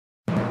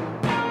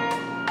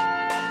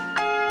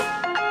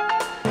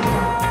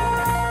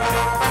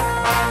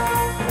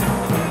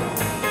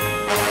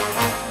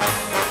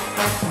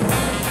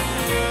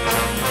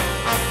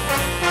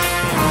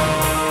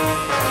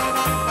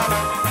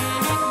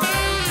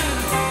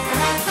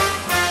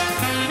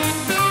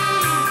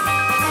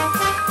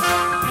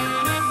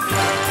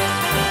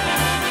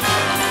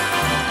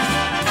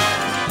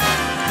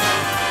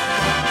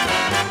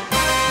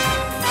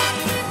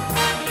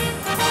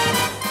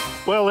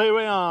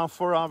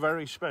our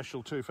very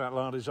special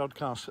TooFatLardies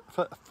Oddcast.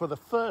 For the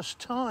first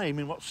time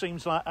in what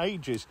seems like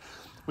ages,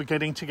 we're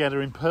getting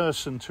together in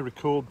person to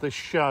record this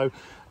show.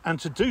 And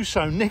to do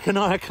so, Nick and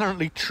I are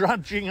currently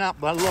trudging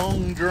up the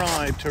long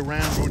drive to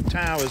Roundwood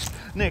Towers.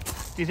 Nick, do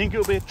you think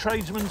it'll be a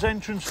tradesman's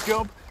entrance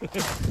job? Get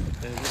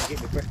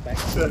my breath back.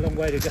 It's a long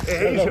way to go.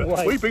 It's a long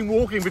way. We've been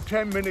walking for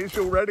 10 minutes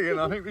already, and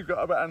I think we've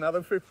got about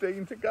another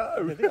 15 to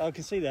go. I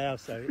can see the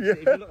house though.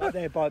 If you look up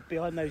there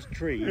behind those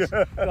trees,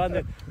 behind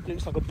it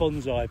looks like a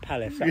bonsai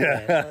palace up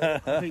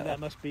there. I think that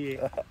must be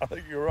it. I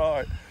think you're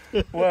right.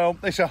 Well,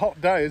 it's a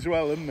hot day as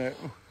well, isn't it?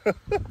 I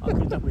could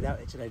have done without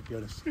it today, to be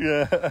honest.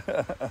 Yeah.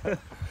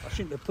 I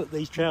shouldn't have put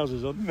these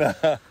trousers on.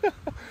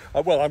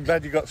 Well, I'm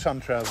glad you got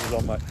some trousers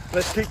on, mate.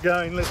 Let's keep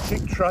going. Let's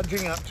keep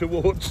trudging up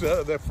towards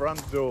the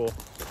front door.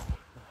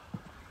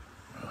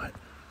 Right.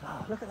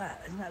 Oh, look at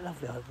that. Isn't that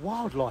lovely?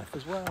 Wildlife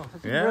as well.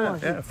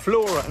 Yeah.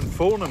 Flora and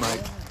fauna,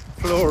 mate.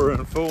 Flora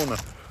and fauna.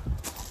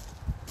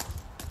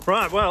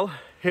 Right, well,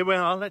 here we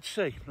are. Let's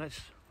see.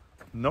 Let's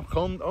knock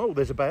on. Oh,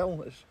 there's a bell.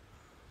 Let's...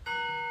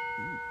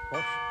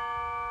 Posh.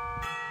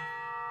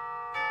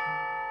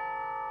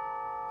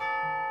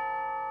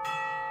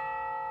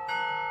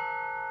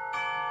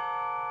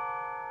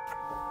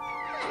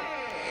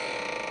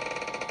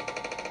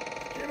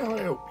 Can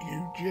I help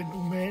you,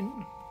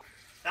 gentlemen?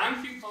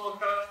 Thank you,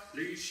 Parker.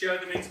 Please show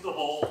them into the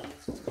hall.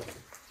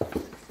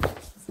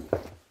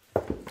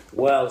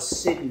 Well,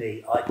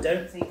 Sydney, I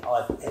don't think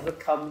I've ever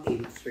come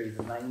in through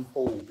the main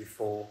hall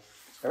before.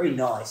 It's very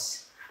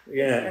nice.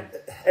 Yeah,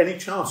 any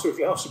chance of a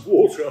glass of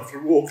water after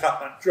a walk up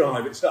that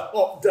drive? It's a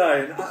hot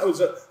day, and that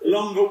was a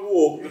longer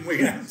walk than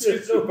we anticipated.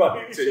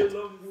 It's a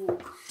long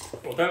walk.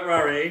 Well, don't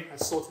worry. I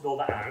sorted all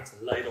that out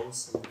and laid on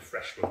some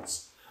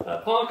refreshments.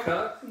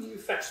 Parker, can you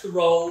fetch the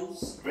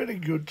rolls? Very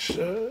good,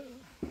 sir.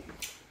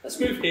 Let's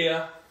move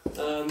here.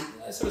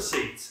 Let's have a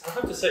seat. I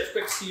have to say, it's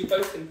great to see you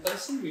both in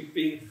person. We've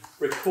been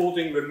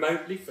recording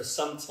remotely for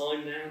some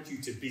time now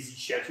due to busy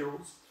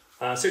schedules.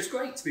 So it's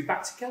great to be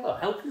back together.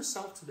 Help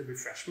yourself to the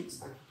refreshments.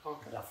 Thank you,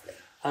 Parker. Lovely.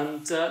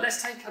 And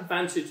let's take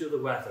advantage of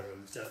the weather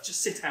and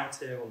just sit out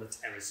here on the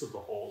terrace of the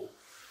hall.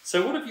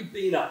 So what have you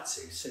been up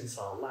to since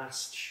our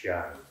last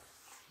show?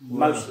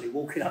 Mostly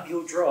walking up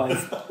your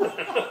drive.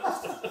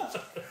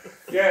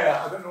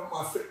 Yeah, I don't know what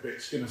my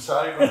Fitbit's going to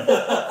say, but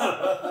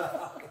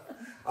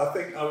I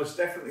think I was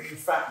definitely in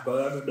fat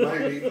burn and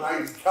maybe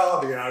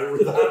cardio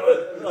with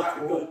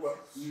that walk. But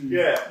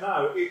yeah,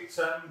 no, it's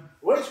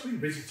been a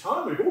busy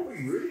time. We've all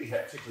been really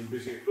hectically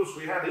busy. Of course,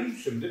 we had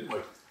Evesham, didn't we?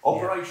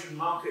 Operation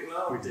Market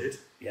Lardy. We did.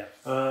 Yeah.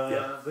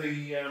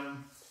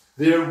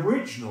 The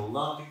original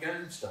Lardy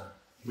Games Day.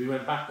 We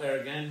went back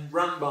there again,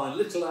 run by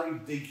little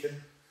Abe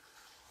Deacon.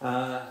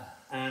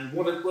 And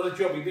what a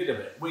job he did of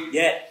it.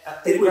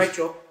 Did a great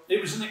job. It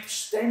was an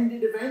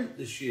extended event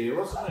this year,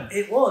 wasn't it?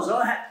 It was.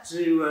 I had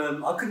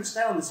to. I couldn't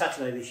stay on the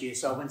Saturday this year,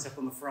 so I went up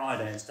on the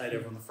Friday and stayed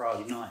over on the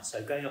Friday night.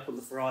 So going up on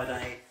the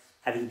Friday,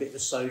 having a bit of a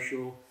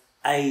social.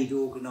 Aid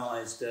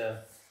organised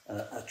a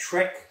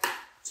trek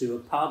to a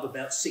pub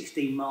about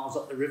 16 miles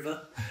up the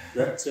river.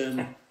 That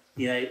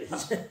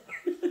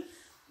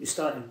we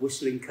started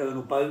whistling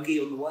Colonel Bogey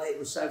on the way. It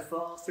was so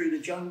far through the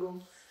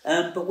jungle.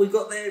 But we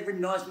got there, really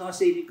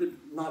nice evening, good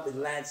night with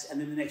the lads,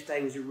 and then the next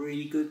day was a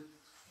really good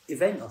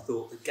event, I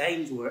thought. The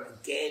games were,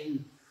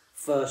 again,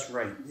 first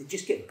rate. They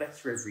just get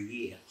better every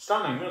year.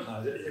 Stunning,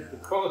 weren't they? The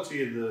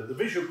quality of the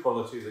visual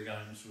quality of the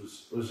games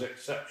was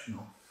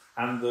exceptional,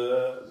 and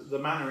the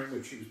manner in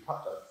which it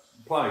was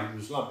played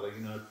was lovely.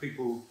 You know,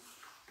 people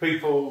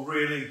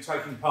really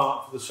taking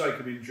part for the sake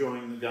of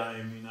enjoying the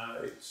game. You know,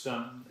 it's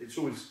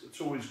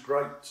always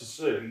great to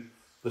see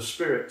the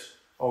spirit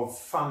of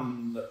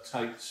fun that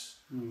takes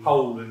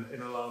hold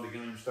in a Lardy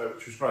Games Day,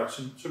 which was great.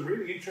 Some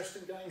really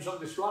interesting games on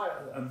display.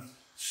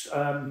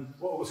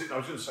 What was it? I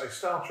was going to say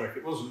Star Trek.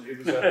 It wasn't. It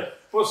was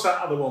what's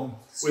that other one?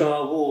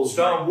 Star Wars.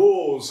 Star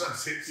Wars.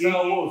 That's it.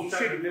 Star Wars. You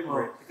should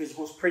remember it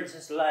because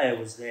Princess Leia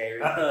was there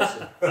in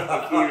person.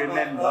 If you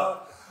remember.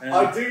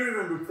 I do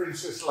remember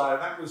Princess Leia.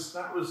 That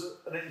was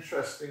an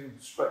interesting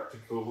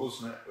spectacle,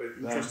 wasn't it?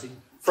 With,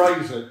 interesting.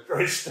 Fraser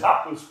dressed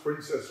up as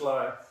Princess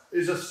Leia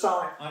is a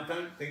sight I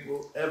don't think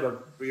will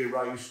ever be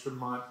erased from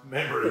my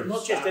memory. But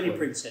not just any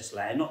Princess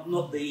Leia,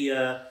 not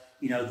the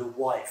the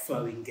white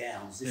flowing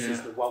gowns. This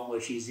is the one where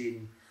she's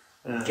in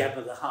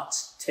Jabba the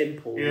Hutt's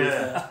temple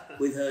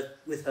with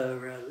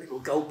her little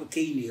gold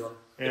bikini on.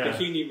 Yeah. The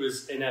bikini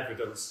was in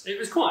evidence. It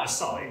was quite a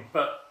sight,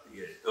 but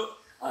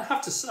I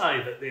have to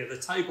say that the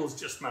tables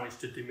just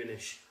managed to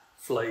diminish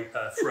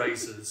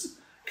Fraser's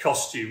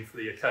costume for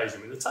the occasion.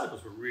 I mean, the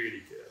tables were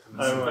really good.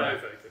 Some very,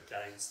 very good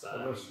games there.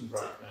 There were some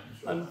great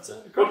games.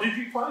 What did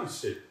you play,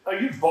 Sid? Are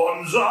you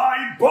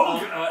bonsai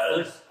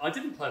bunker? I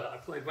didn't play that. I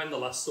played When the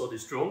Last Sword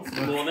is Drawn for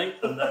the morning,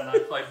 and then I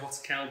played What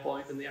a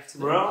Cowboy in the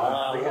afternoon.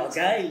 Right. What a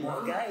game!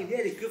 Yeah,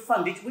 it's good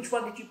fun. Which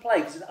one did you play?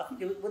 Because I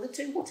think were the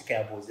two What a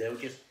Cowboys there?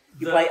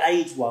 You play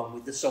Aid's one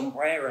with the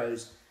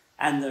sombreros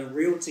And the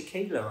real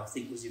tequila, I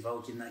think, was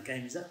involved in that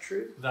game. Is that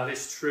true? That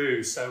is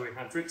true. So we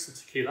had drinks of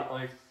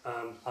tequila.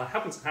 I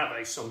happened to have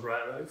a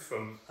sombrero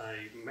from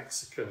a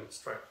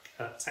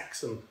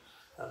Mexican/Texan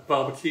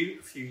barbecue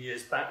a few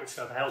years back, which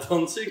I've held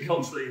on to,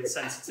 culturally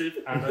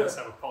insensitive, and I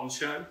also have a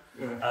poncho.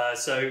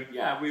 So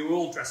we were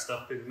all dressed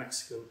up in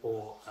Mexican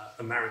or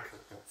American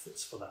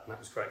outfits for that, and that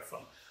was great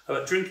fun.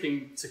 But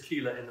drinking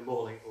tequila in the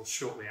morning or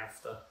shortly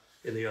after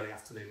in the early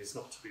afternoon is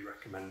not to be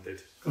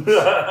recommended.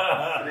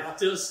 And it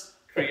does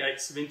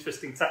create some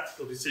interesting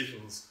tactical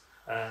decisions.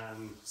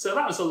 So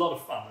that was a lot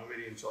of fun. I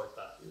really enjoyed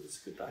that. It was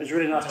a good day. It was a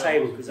really nice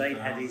table because Abe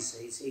had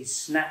his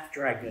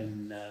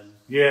Snapdragon.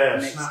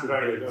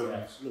 Snapdragon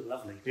buildings. Looked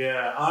lovely.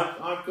 Yeah,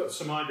 I've got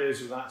some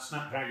ideas of that.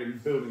 Snapdragon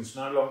buildings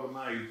no longer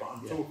made, but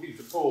I'm talking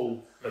to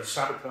Paul at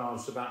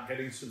Sabotaged about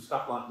getting some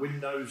stuff like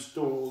windows,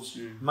 doors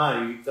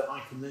made that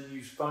I can then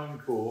use foam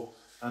core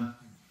and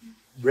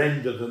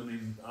render them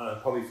in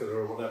polyfiller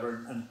or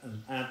whatever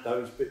and add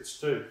those bits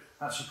too.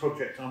 That's a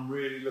project I'm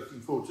really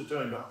looking forward to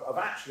doing, but I've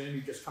actually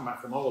only just come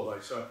back from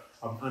holiday, so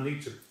I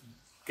need to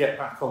get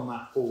back on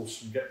that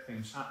horse and get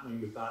things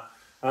happening with that.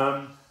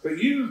 But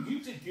you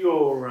did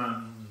your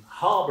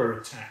harbour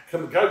attack.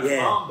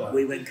 Commando.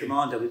 We went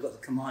commando. We've got the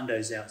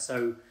commandos out.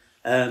 So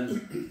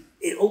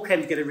it all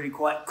came together really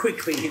quite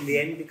quickly in the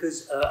end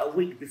because a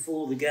week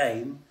before the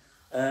game,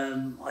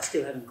 I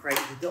still hadn't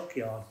created the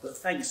dockyard, but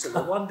thanks to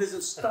the wonders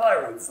of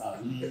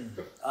styrofoam,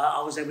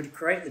 I was able to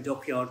create the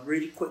dockyard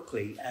really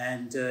quickly.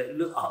 And I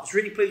was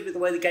really pleased with the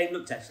way the game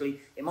looked. Actually,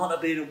 it might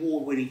not be an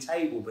award-winning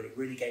table, but it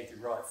really gave the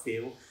right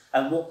feel.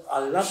 And what I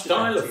loved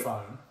about it,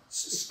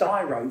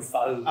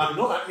 styrofoam. Oh,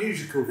 not that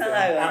musical film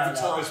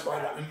advertised by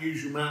that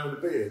unusual man with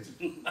a beard.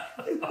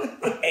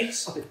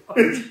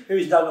 Who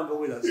is no longer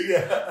with us.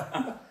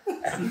 Yeah.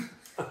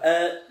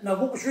 No,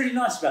 what was really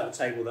nice about the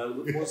table, though,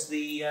 was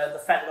the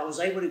fact that I was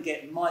able to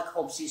get Mike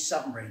Hobbs'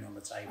 submarine on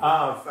the table.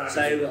 Oh,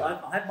 fantastic. So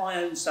I had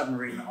my own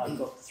submarine that I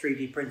got the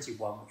 3D printed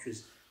one, which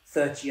was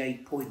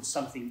 38 point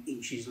something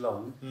inches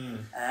long,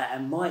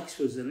 and Mike's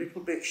was a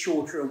little bit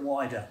shorter and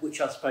wider,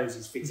 which I suppose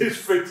is fitting. It's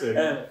fitting.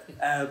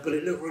 But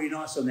it looked really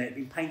nice on there. It'd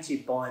been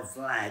painted by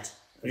Vlad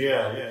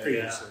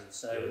previously,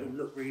 so it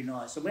looked really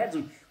nice. And we had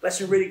some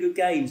really good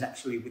games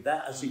actually with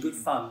that. It was some good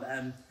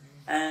fun.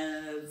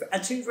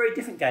 And two very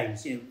different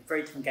games,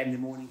 very different game in the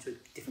morning to a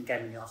different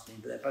game in the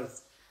afternoon, but they're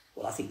both,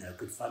 well, I think they were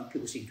good fun.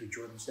 People seem to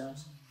enjoy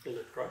themselves. It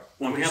looked great.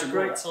 And we had a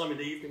great time in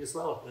the evening as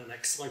well, an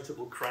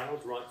excitable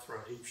crowd right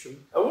throughout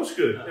Evesham. It was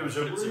good. It was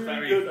a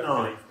really good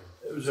night.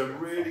 It was a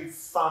really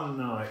fun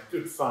night,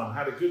 good fun.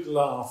 Had a good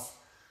laugh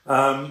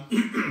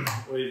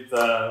with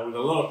a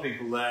lot of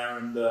people there,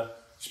 and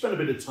spent a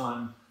bit of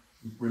time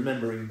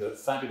remembering the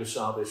fabulous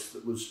artist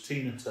that was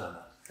Tina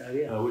Turner.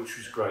 Which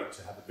was great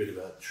to have a bit of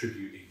a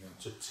tribute evening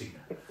to Tina.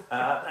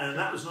 And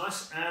that was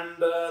nice. And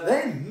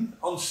then,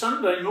 on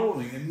Sunday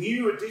morning, a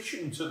new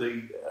addition to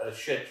the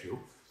schedule,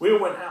 we all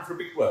went out for a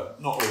big, well,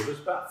 not all of us,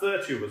 about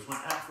 30 of us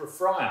went out for a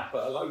fry-up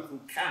at a local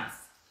cafe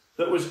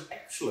that was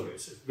excellent.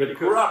 The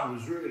grub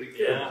was really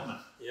good, wasn't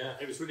it? Yeah,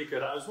 it was really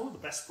good. It was one of the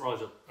best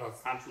fries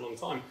I've had for a long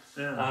time.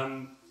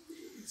 Yeah.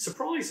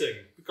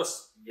 Surprising,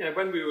 because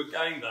when we were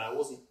going there, I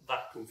wasn't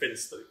that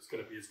convinced that it was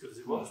going to be as good as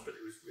it was, but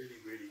it was really,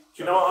 really.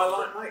 Do you know what I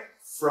like, mate?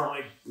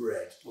 Fried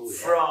bread.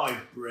 Fried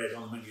bread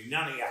on the menu.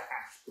 None of your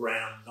hash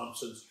brown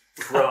nonsense.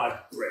 Fried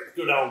bread.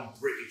 Good old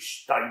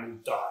British stable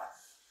diet.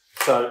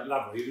 So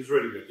lovely. It was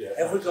really good. Yeah.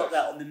 Have we got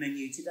that on the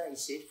menu today,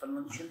 Sid, for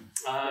luncheon?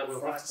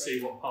 We'll have to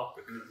see what part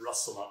we can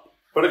rustle up.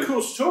 But of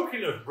course,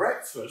 talking of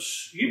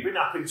breakfast, you've been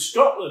up in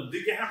Scotland.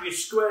 Did you have your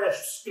square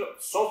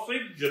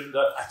sausage and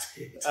I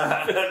did.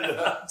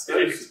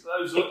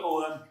 Those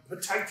little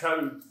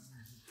potato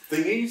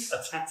thingies?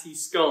 A tatty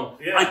scone.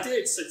 Yeah. I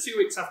did. So 2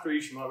 weeks after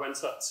Evesham, I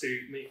went up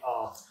to meet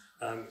our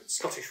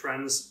Scottish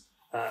friends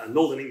and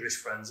Northern English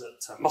friends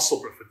at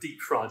Musselburgh for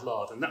deep fried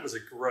lard, and that was a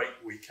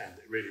great weekend.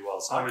 It really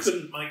was. I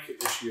couldn't make it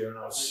this year, and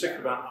I was sick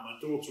about that. My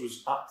daughter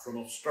was up from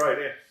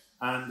Australia.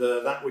 And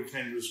that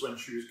weekend was when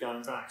she was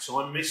going back, so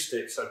I missed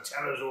it. So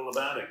tell us all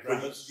about it,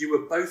 well, you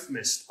were both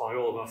missed by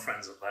all of our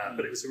friends up there,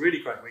 but it was a really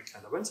great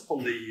weekend. I went up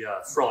on the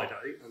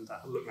Friday and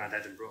looked around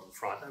Edinburgh on the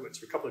Friday. I went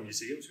to a couple of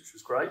museums, which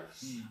was great.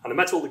 And I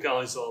met all the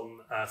guys on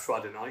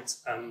Friday night,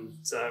 and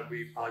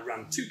I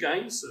ran 2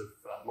 games of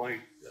my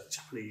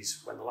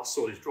Japanese When the Last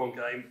Sword is Drawn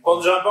game.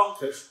 Bonsai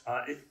Bonkers?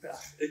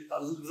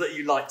 That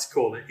you like to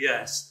call it,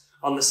 yes.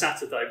 On the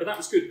Saturday, but that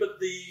was good. But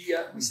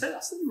we said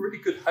that's a really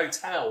good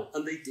hotel,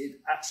 and they did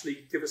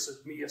actually give us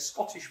a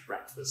Scottish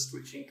breakfast,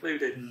 which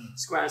included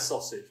square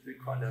sausage.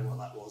 Didn't quite know what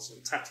that was,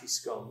 and tatty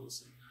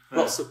scones, and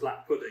lots of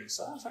black pudding.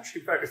 So that was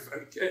actually very,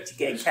 very good. To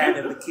get a can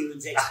of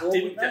McEwen's I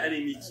didn't get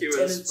any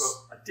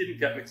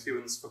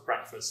McEwen's for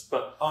breakfast,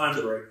 but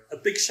a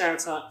big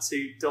shout out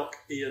to Doc,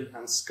 Ian,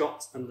 and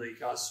Scott, and the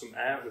guys from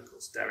Air, and of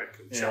course Derek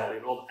and Charlie,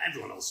 and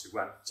everyone else who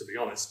went. To be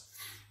honest.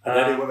 And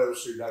anyone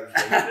else who knows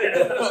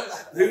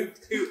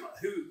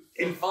who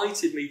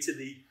invited me to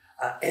the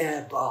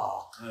Air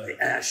Bar, the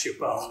Ayrshire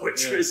Bar,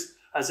 which was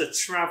as a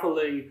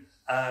travelling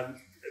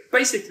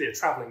basically a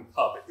travelling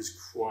pub. It was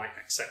quite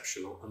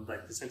exceptional, and they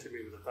presented me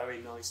with a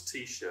very nice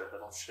T-shirt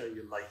that I'll show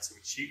you later,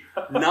 which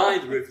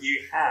neither of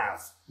you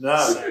have. No.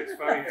 So it's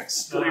very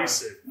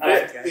exclusive.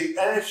 The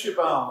Air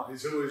Shabar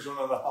is always one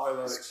of the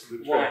highlights of the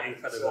trip. Quite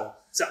incredible.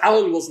 So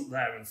Alan wasn't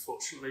there,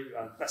 unfortunately.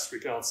 Best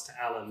regards to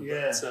Alan.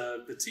 Yeah.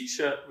 But the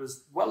T-shirt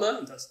was well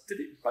earned. I did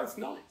it both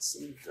nights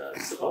and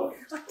survived.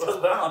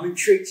 I'm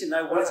intrigued to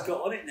know what it's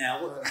got on it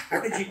now.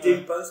 What did you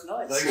do both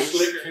nights? They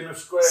slipped in a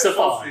square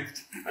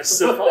Survived. I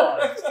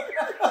survived.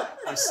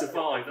 I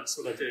survived. That's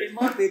what I did. It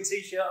might be a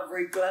T-shirt I'm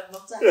very glad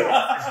not to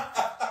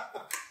have.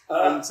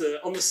 And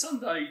on the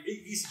Sunday,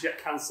 EasyJet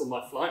cancelled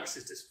my flight, which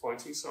is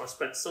disappointing. So I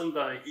spent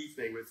Sunday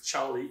evening with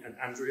Charlie and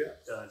Andrea,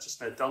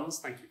 just near Duns.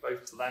 Thank you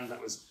both to them. That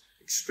was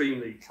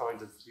extremely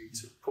kind of you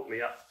to put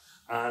me up.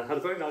 And had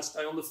a very nice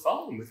day on the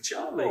farm with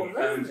Charlie,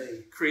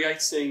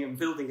 creating and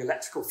building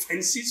electrical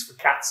fences for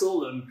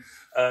cattle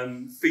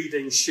and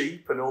feeding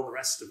sheep and all the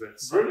rest of it.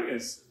 So Brilliant. It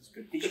was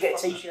good. Did you get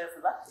a T-shirt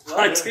for that as well?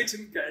 I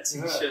didn't get a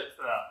T-shirt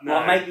for that. No.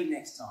 Well, maybe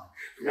next time.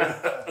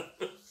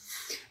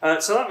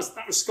 So that was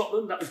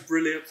Scotland. That was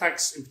brilliant.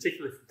 Thanks in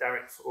particular for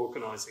Derek for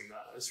organising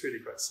that. It was really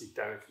great to see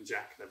Derek and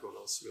Jack and everyone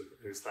else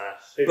who was there.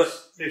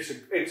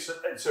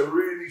 It's a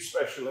really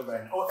special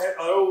event.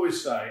 I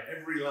always say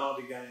every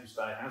Lardy Games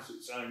Day has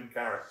its own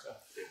character,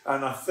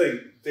 and I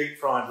think Deep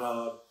Fried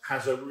Lard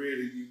has a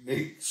really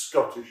unique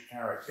Scottish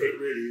character. It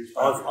really is.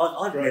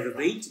 I've never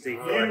been to Deep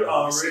Fried Lard. You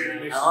are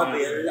really missing out.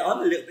 I'm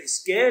a little bit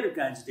scared of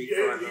going to Deep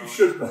Fried Lard. You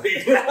should be.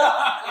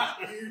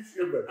 You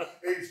should be.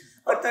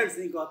 I don't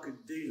think I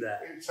could do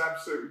that. It's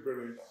absolutely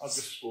brilliant. I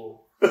just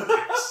swore.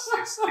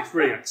 It's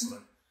really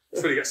excellent.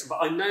 It's really excellent.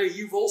 But I know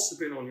you've also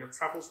been on your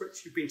travels,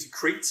 Rich. You've been to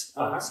Crete.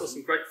 I saw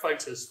some great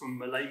photos from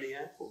Malami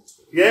Airport.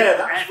 Yeah,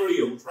 that was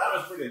brilliant. That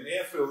was brilliant. The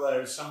airfield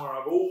there is somewhere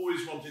I've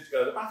always wanted to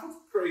go. The Battle for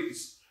Crete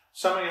is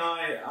something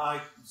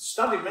I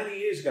studied many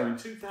years ago. In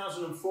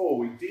 2004,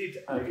 we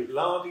did a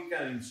Lardy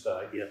Games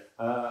Day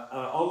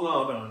on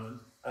Lard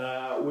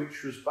Island,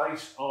 which was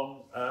based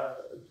on a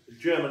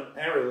German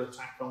aerial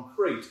attack on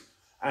Crete.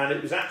 And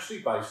it was actually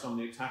based on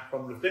the attack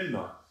on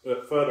Rhydymno,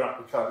 further up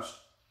the coast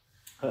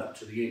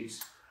to the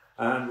east.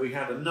 And we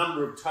had a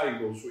number of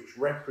tables which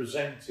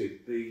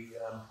represented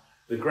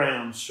the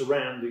ground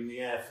surrounding the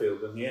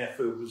airfield, and the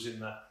airfield was in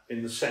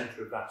the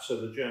centre of that, so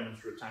the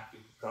Germans were attacking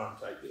to try and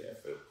take the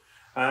airfield.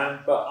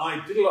 But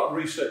I did a lot of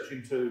research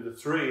into the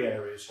three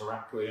areas,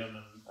 Heraklion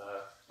and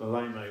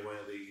Maleme,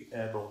 where the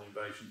airborne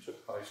invasion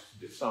took place,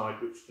 to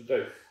decide which to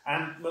do.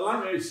 And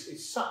Maleme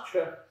is such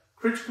a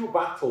critical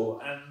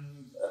battle, and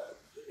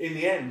in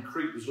the end,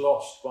 Crete was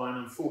lost by an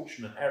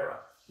unfortunate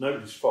error.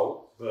 Nobody's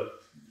fault,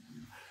 but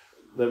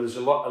there was a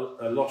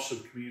loss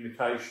of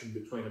communication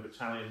between a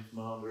battalion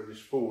commander and his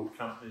forward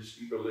companies.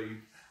 He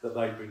believed that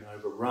they'd been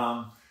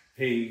overrun.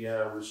 He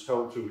was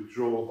told to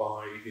withdraw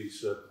by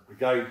his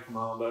brigade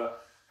commander,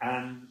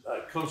 and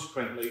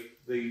consequently,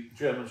 the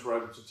Germans were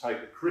able to take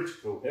the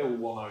critical Hill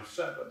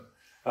 107,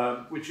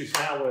 which is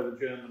now where the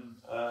German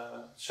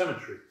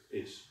cemetery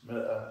is,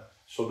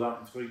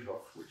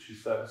 Soldatenfriedhof, which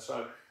is there.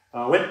 So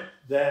I went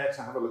there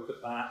to have a look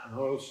at that, and I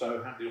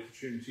also had the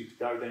opportunity to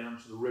go down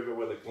to the river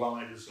where the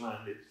gliders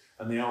landed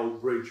and the old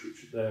bridge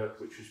which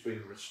has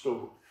been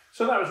restored.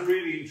 So that was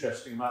really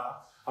interesting.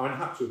 I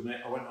have to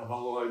admit, I went on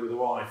holiday with a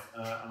wife,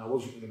 and I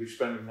wasn't going to be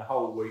spending the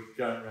whole week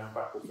going around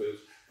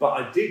battlefields, but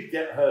I did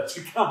get her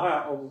to come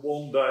out on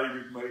one day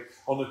with me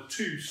on a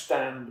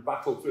 2-stand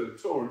battlefield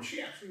tour, and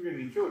she actually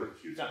really enjoyed it.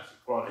 She was actually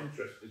quite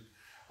interested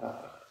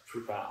for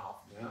about half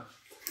an hour.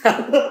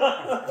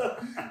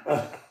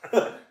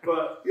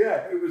 But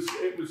yeah, it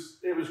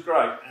was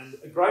great, and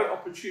a great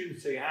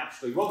opportunity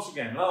actually. Once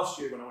again, last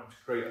year when I went to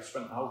Crete, I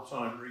spent the whole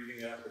time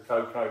reading about the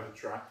Kokoda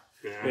track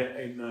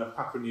in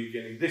Papua New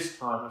Guinea. This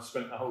time I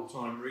spent the whole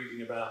time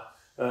reading about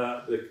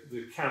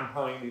the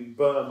campaign in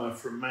Burma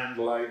from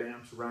Mandalay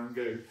down to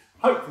Rangoon.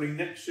 Hopefully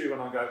next year when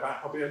I go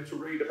back, I'll be able to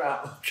read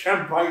about the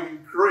campaign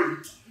in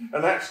Crete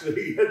and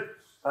actually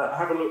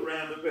have a look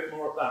around a bit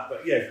more at that.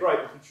 But yeah, great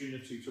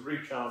opportunity to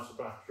recharge the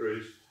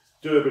batteries,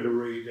 do a bit of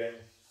reading.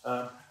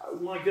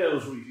 My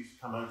girls always used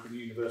to come home from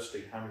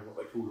university having what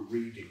they called a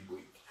reading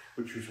week,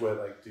 which was where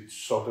they did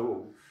sod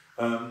all.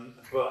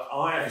 But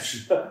I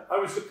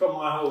always look on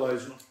my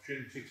holidays as an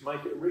opportunity to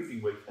make it a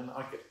reading week, and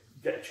I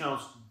get a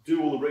chance to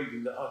do all the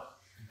reading that I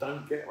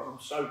don't get when I'm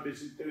so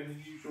busy doing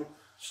the usual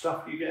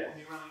stuff you get when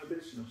you're running a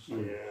business.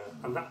 Yeah,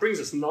 and that brings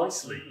us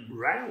nicely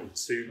round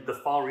to the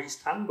Far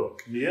East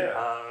Handbook. Yeah.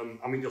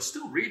 I mean, you're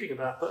still reading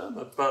about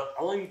Burma, but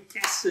I'm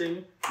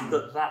guessing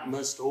that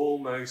must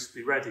almost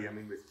be ready. I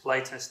mean, we've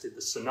play tested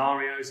the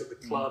scenarios at the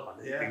club,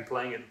 and you've been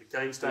playing it at the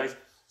games days.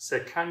 So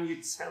can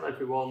you tell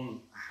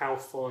everyone how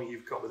far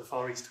you've got with the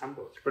Far East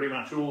Handbook? It's pretty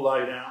much all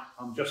laid out.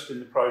 I'm just in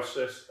the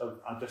process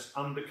of, I just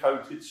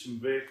undercoated some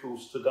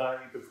vehicles today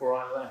before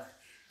I left,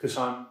 because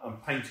I'm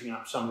painting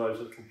up some of those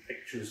little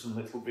pictures and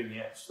little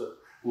vignettes that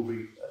will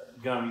be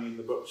going in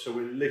the book. So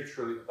we're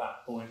literally at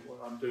that point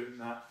where I'm doing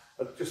that.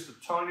 Just a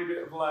tiny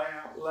bit of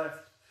layout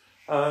left.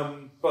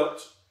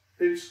 But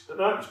it's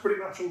pretty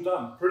much all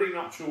done. Pretty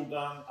much all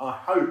done. I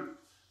hope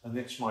and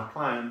it's my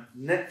plan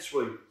next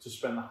week to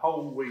spend the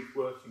whole week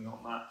working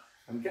on that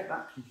and get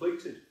that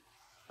completed.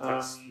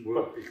 That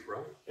will be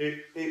great.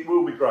 It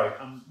will be great.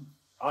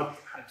 I've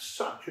had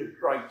such a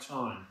great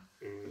time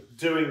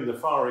doing the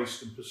Far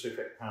East and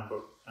Pacific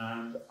Handbook,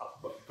 and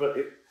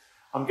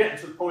I'm getting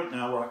to the point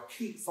now where I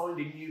keep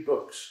finding new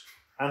books,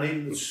 and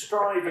in the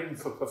striving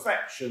for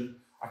perfection,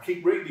 I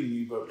keep reading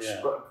new books. Yeah.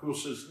 But of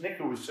course, as Nick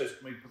always says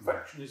to me,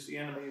 perfection is the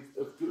enemy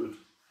of good.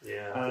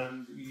 Yeah.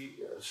 And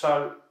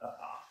so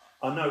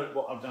I know that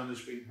what I've done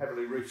has been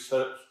heavily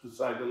researched, to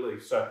say the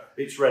least. So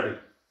it's ready.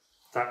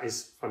 That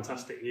is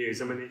fantastic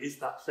news. I mean, it is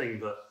that thing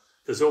that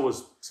there's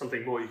always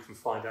something more you can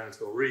find out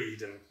or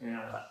read, and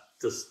that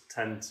does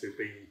tend to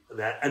be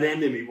an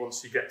enemy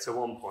once you get to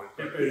one point.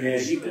 Yeah,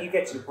 you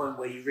get to the point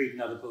where you read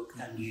another book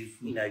and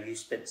you've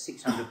spent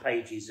 600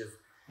 pages of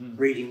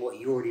reading what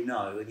you already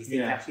know, and you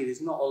think actually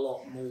there's not a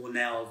lot more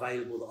now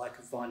available that I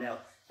can find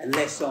out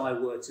unless I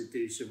were to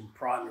do some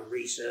primary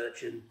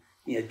research and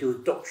do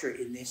a doctorate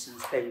in this and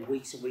spend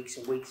weeks and weeks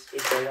and weeks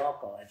in the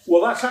archives.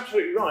 Well, that's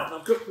absolutely right. And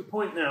I've got to the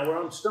point now where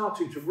I'm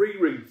starting to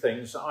reread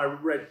things that I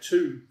read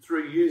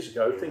 2-3 years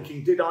ago,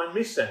 thinking, did I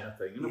miss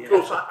anything? And of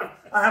course,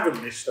 I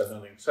haven't missed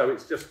anything. So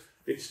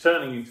it's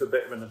turning into a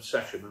bit of an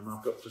obsession, and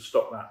I've got to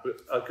stop that.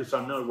 But because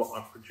I know what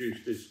I've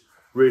produced is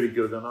really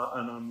good, and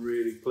I'm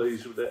really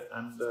pleased with it.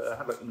 And I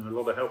have a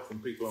lot of help from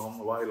people along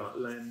the way, like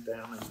Len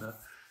down in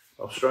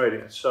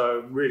Australia.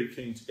 So I'm really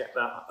keen to get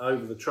that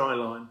over the try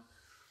line.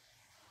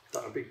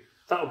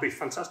 That would be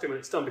fantastic when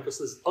it's done, because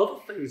there's other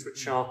things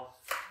which are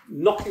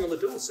knocking on the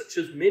door, such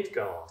as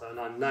Midgard, and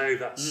I know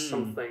that's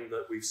something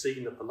that we've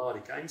seen at the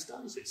Lardy Games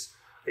Days.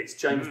 It's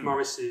James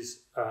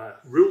Morris's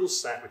rule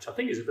set, which I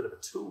think is a bit of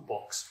a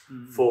toolbox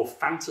for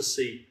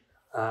fantasy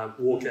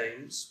war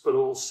games, but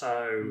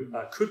also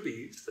could be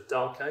used for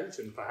Dark Age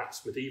and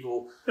perhaps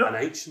medieval and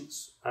ancient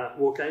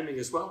wargaming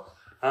as well.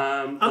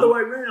 Other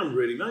way round,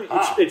 really, mate.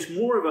 It's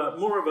more of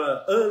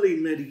a early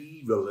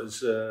medieval,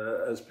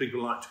 as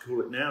people like to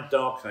call it now.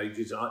 Dark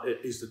Ages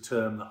is the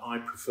term that I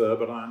prefer,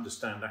 but I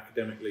understand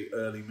academically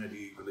early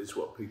medieval is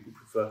what people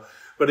prefer.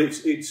 But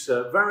it's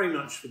very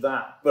much for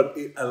that. But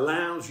it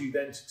allows you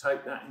then to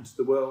take that into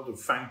the world of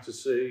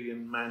fantasy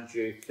and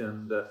magic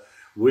and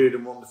weird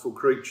and wonderful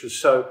creatures.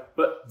 So,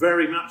 but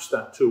very much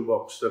that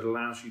toolbox that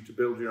allows you to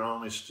build your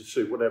armies to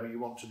suit whatever you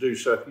want to do.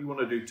 So, if you want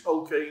to do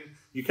Tolkien,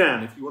 you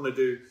can. If you want to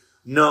do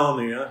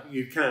Narnia,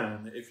 you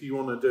can. If you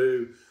want to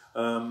do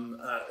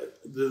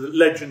the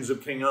Legends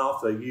of King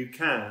Arthur, you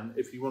can.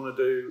 If you want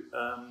to do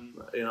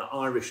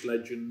Irish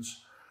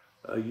legends,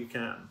 you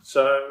can.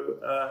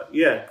 So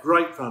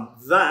great fun.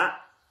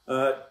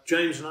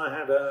 James and I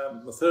had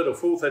a third or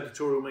fourth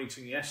editorial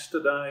meeting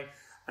yesterday,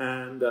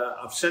 and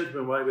I've sent him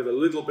away with a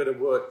little bit of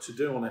work to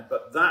do on it.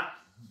 But that,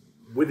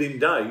 within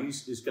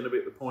days, is going to be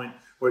at the point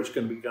where it's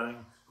going to be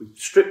going. We've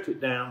stripped it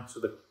down to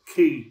the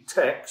key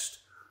text.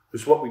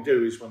 Because what we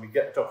do is when we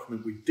get a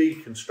document, we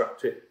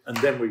deconstruct it and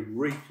then we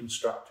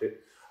reconstruct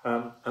it.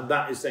 And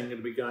that is then going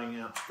to be going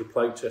out to the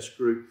playtest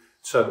group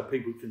so that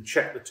people can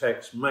check the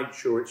text, make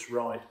sure it's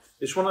right.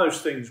 It's one of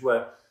those things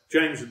where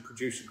James had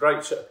produced a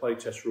great set of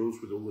playtest rules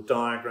with all the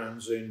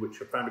diagrams in, which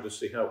are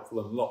fabulously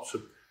helpful, and lots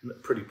of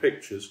pretty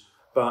pictures.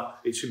 But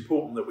it's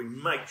important that we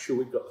make sure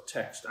we've got the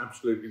text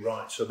absolutely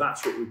right. So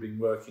that's what we've been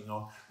working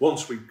on.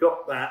 Once we've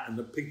got that and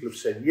the people have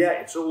said, yeah,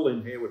 it's all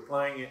in here, we're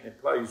playing it and it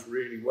plays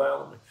really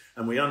well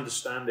and we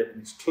understand it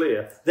and it's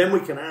clear, then we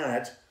can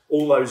add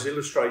all those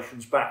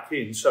illustrations back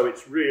in. So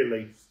it's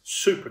really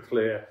super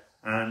clear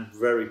and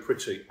very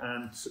pretty.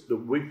 And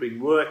we've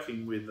been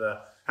working with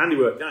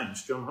Handiwork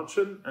Games, John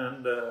Hodgson,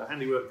 and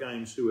Handiwork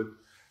Games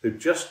who've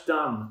just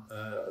done,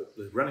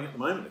 they're running at the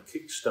moment, a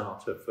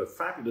Kickstarter for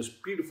fabulous,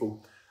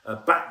 beautiful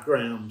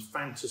background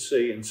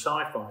fantasy and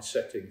sci-fi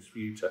settings for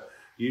you to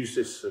use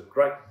this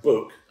great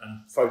book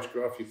and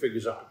photograph your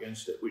figures up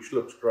against it, which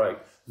looks great.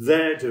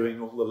 They're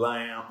doing all the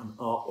layout and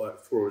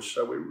artwork for us,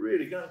 so we're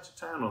really going to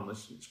town on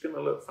this. It's going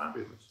to look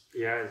fabulous.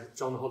 Yeah,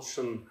 John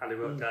Hodgson,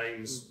 Handiwork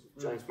Games,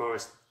 James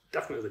Morris,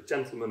 definitely the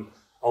gentleman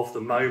of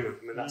the moment.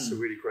 I mean, that's a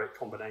really great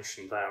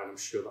combination there, and I'm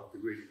sure that'll be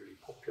really, really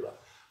popular.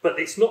 But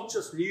it's not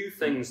just new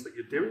things that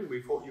you're doing.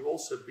 You've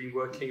also been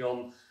working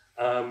on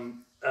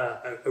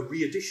a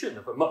re-edition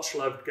of a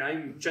much-loved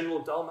game,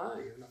 General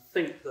Darmay, and I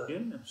think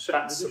that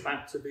that's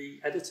about to be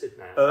edited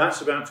now.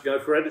 That's about to go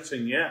for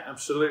editing, yeah,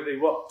 absolutely.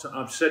 What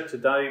I've said to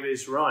Dave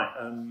is right.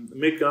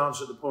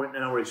 Midgard's at the point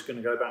now where it's going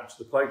to go back to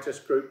the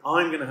playtest group.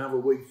 I'm going to have a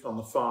week on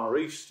the Far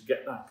East to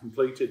get that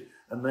completed,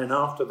 and then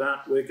after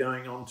that we're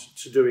going on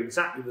to do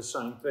exactly the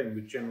same thing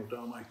with General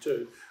Darmay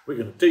 2. We're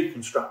going to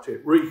deconstruct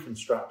it,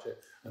 reconstruct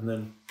it, and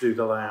then do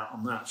the layout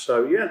on that.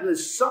 So yeah,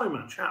 there's so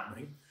much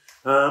happening.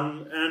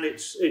 And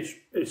it's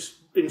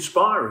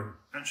inspiring,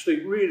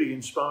 actually, really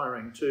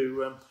inspiring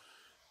to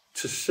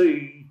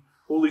see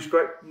all these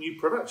great new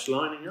products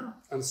lining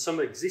up. And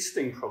some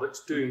existing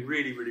products doing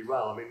really, really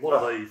well. I mean, one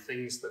of the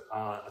things that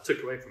I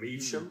took away from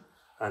Evesham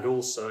and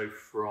also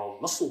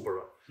from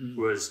Musselburgh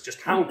was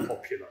just how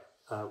popular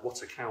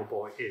what a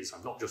cowboy is.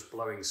 I'm not just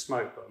blowing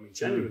smoke, but I mean,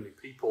 genuinely,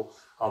 people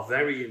are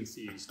very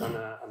enthused. And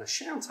a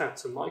shout out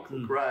to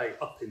Michael Gray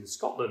up in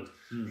Scotland,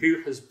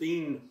 who has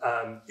been,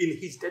 in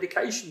his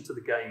dedication to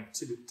the game,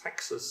 to the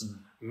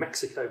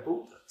Texas-Mexico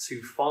border,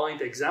 to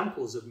find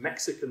examples of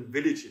Mexican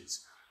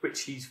villages,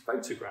 which he's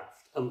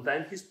photographed. And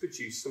then he's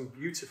produced some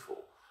beautiful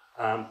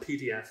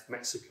PDF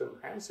Mexican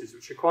houses,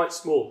 which are quite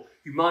small.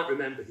 You might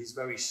remember his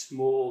very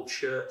small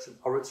church and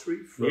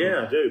oratory from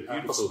I do.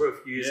 Beautiful. a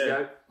few years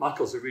ago.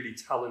 Michael's a really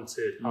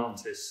talented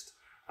artist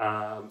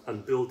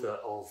and builder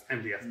of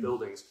MDF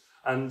buildings.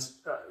 And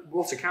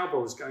What a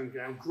Cowboy was going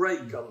down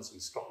great guns in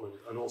Scotland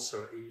and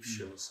also at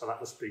Evesham. So that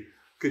must be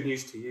good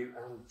news to you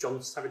and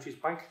John Savage's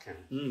bank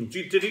account.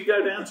 Did he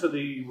go down to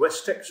the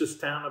West Texas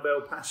town of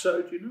El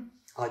Paso, do you know?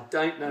 I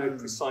don't know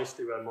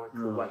precisely where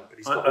Michael went, but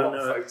he's got a lot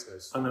of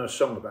photos. I know a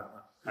song about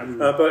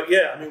that. But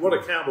yeah, I mean, What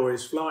a Cowboy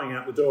is flying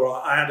out the door.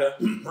 I had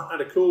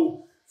a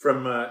call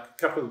from a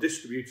couple of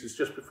distributors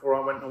just before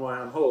I went away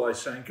on holiday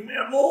saying, can we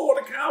have more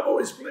What a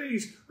Cowboys,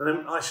 please? And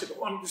then I said,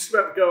 well, I'm just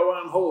about to go away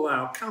on holiday.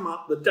 I'll come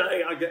up the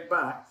day I get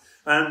back.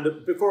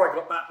 And before I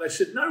got back, they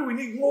said, no, we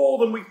need more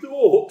than we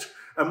thought.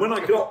 And when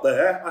I got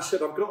there, I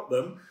said, I've got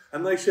them.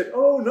 And they said,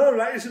 oh, no,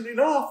 that isn't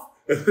enough.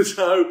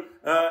 So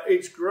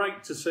it's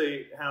great to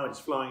see how it's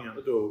flying out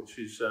the door, which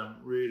is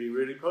really,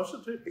 really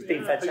positive. It's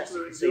been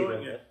fantastic to see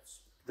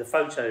the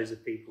photos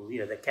of people,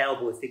 the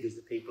cowboy figures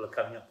that people are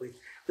coming up with,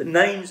 the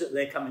names that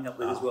they're coming up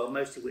with as well,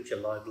 most of which are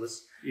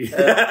libelous.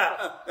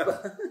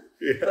 But,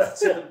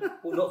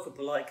 well, not for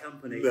polite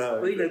company.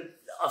 No, but,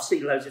 I've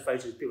seen loads of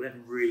photos of people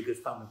having really good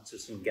fun with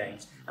some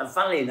games. And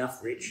funnily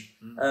enough, Rich,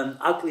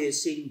 Ugly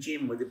as Sin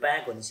Jim with the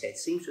bag on his head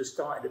seems to have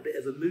started a bit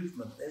of a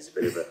movement. There's a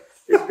bit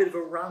of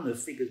a run of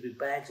figures with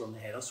bags on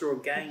their head. I saw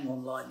a gang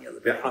online the other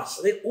day.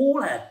 They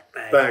all had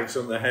bags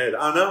on their head.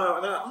 I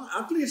know.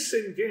 Ugly as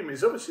Sin Jim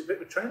is obviously a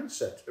bit of a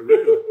trendsetter,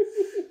 really.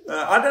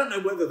 I don't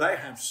know whether they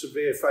have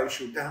severe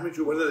facial damage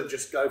or whether they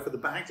just go for the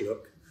bag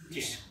look.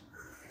 I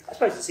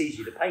suppose it's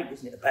easier to paint,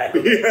 isn't it? A bag.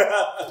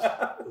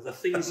 Well, the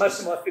things most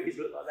of my figures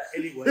look like that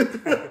anyway.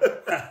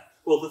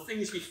 Well, the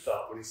things you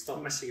start when you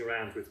start messing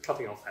around with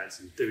cutting off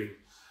heads and doing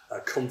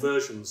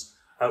conversions,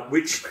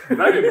 which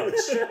very much.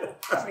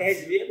 How many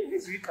heads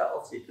have you cut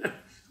off?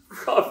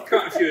 I've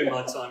cut a few in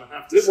my time, I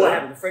have to Look say. what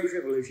happened, the French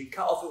Revolution,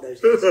 cut off all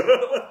those heads.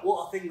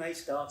 What a thing they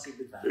started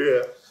with that.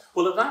 Yeah.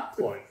 Well, at that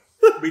point,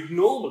 we'd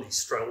normally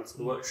stroll to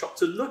the workshop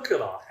to look at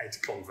our head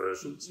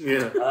conversions.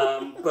 Yeah.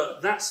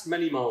 But that's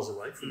many miles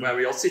away from where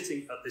we are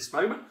sitting at this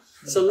moment.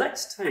 So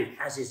let's take...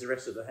 As is the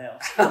rest of the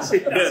house. As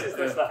is the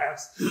rest of the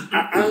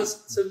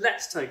house. So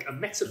let's take a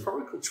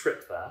metaphorical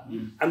trip there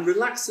and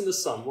relax in the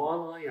sun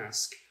while I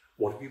ask,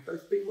 what have you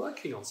both been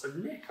working on? So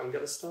Nick, I'm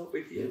going to start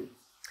with you.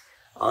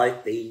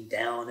 I've been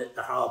down at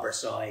the harbour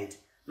side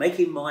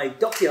making my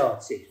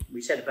dockyard sid.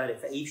 We said about it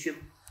for Evesham.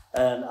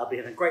 I've been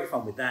having great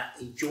fun with that,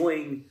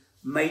 enjoying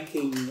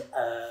making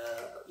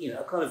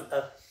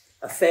a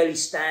fairly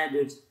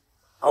standard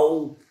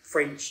old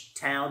French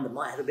town that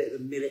might have a bit of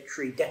a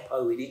military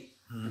depot in it,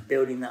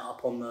 building that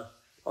up on the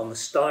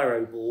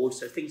styro board.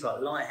 So things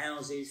like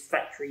lighthouses,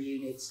 factory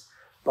units,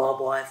 barbed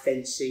wire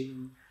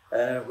fencing,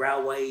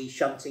 railway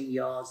shunting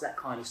yards, that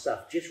kind of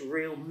stuff. Just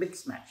real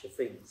mixed match of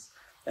things.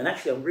 And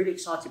actually, I'm really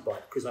excited by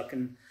it because I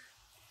can,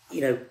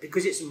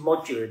 because it's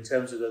modular in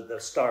terms of the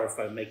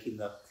styrofoam making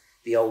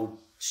the old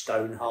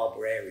stone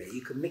harbour area,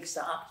 you can mix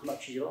that up as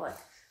much as you like.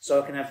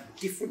 So I can have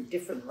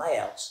different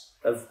layouts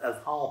of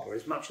harbour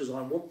as much as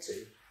I want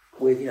to,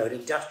 with an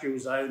industrial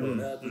zone or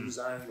an urban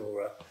zone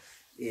or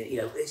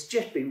it's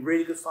just been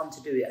really good fun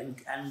to do it.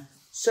 And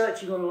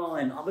searching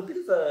online, I'm a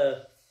bit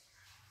of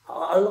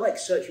I like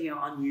searching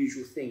out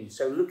unusual things.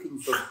 So looking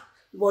for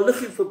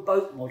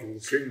boat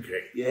models.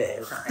 Kinky. Yeah,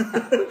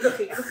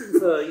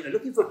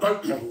 looking for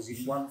boat models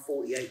in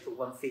 1/48 or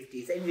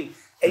 1/50th.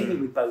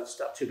 Anything with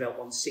boats up to about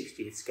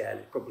 1/60th scale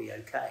is probably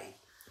okay.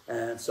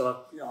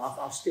 So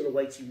I'm still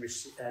awaiting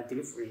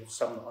delivery of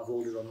some that I've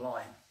ordered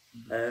online,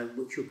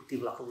 which will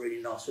give like a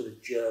really nice sort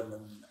of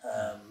German,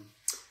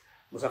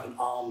 was like an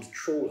armed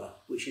trawler,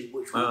 which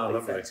would be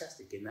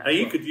fantastic in that. Now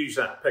you could use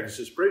that at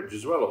Pegasus Bridge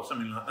as well, or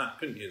something like that,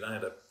 couldn't you? They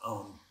had an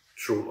armed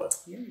trawler.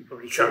 Yeah, you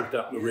probably choked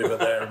up the river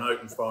there and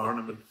opened fire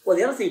on them. Well,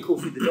 the other thing, of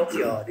course, with the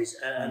dockyard is,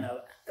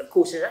 of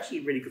course, it's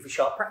actually really good for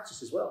sharp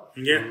practice as well.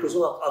 Yeah. Because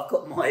I've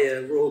got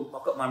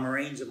my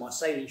Marines and my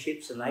sailing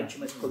ships and the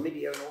HMS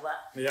Chlamydia and all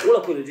that. Yeah. All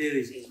I've got to do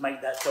is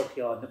make that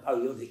dockyard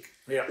Napoleonic.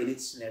 Yeah. In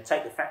its,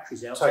 take the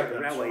factories out, take the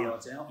railway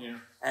yards out,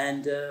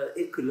 and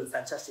it could look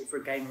fantastic for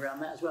a game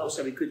around that as well.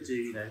 So we could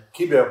do,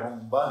 keep it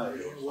on bay.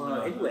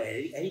 Well,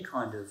 anyway, any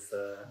kind of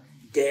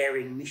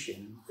daring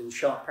mission and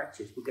sharp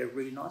practice would go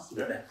really nicely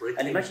with that.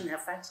 And imagine how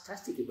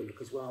fantastic it would look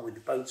as well with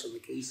the boats on the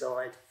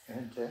quayside.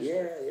 Fantastic.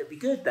 Yeah, it'd be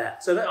good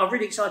that. So I'm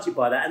really excited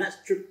by that, and that's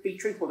to be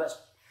truthful. That's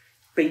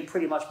been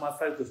pretty much my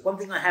focus. One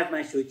thing I have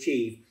managed to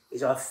achieve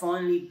is I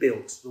finally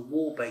built the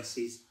War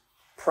Base's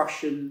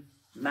Prussian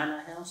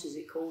Manor House. Is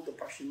it called the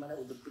Prussian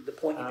Manor, the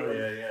pointy building?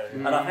 Yeah.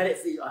 And I had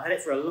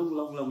it for a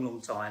long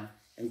time.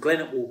 And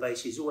Glenn at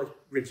Warbase has always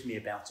ribs me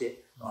about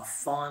it. I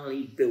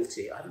finally built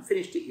it. I haven't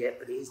finished it yet,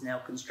 but it is now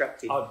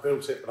constructed. I've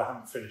built it, but I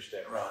haven't finished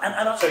it.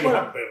 Right. So you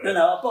haven't built it?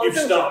 No, but You've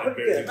started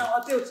building it. No,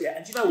 I built it.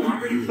 And do you know what?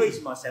 I'm really pleased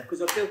with myself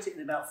because I built it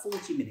in about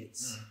 40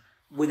 minutes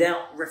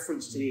without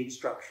reference to the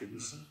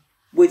instructions,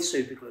 with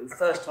super glue.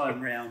 First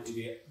time round,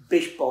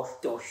 bish, bosh,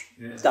 dosh,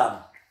 done.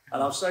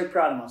 And I'm so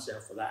proud of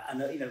myself for that.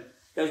 And,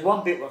 there was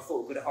one bit where I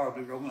thought I got it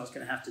horribly wrong and I was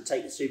going to have to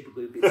take the super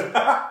glue bits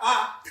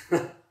off.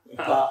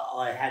 But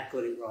I had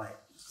got it right.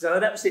 So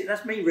that was it.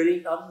 That's me,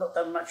 really. I've not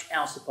done much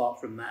else apart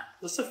from that.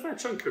 That's a fair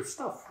chunk of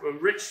stuff.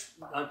 Rich,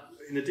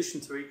 in addition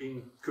to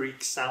eating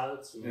Greek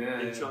salads and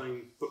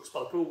enjoying books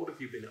by the pool, what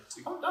have you been up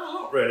to? I've done a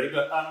lot, really,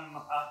 but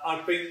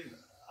I've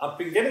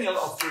been getting a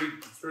lot of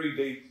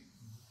 3D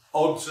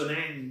odds and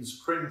ends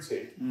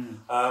printed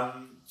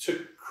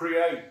to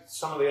create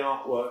some of the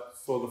artwork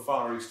for the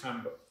Far East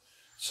Handbook.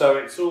 So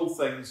it's all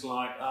things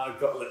like I've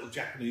got a little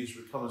Japanese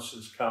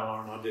reconnaissance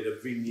car and I did a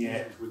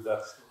vignette with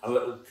a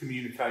little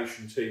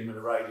communication team and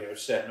a radio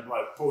set and a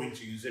bloke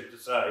pointing as if to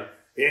say,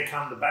 here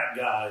come the bad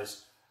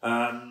guys.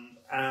 I've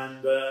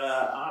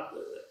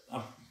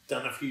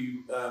done a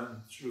few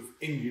sort of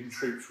Indian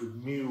troops with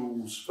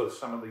mules for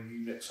some of the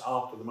units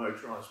after the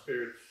motorised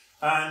period.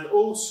 And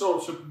all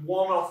sorts of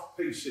one-off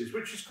pieces,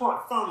 which is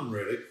quite fun,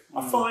 really.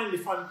 I find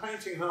if I'm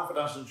painting half a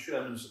dozen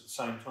Shermans at the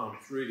same time,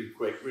 it's really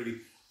quick,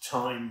 really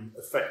time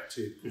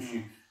effective because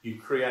you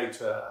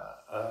create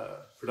a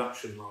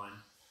production line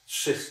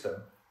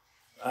system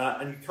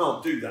and you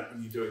can't do that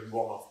when you're doing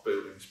one-off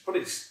buildings, but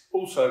it's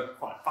also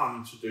quite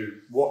fun to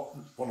do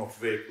one-off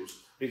vehicles.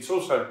 It's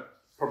also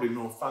probably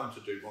more fun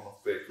to do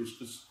one-off vehicles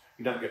because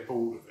you don't get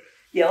bored of it.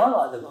 Yeah, I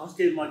like them. I was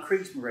doing my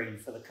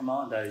Kriegsmarine for the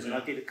Commandos and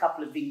I did a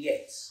couple of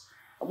vignettes.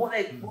 And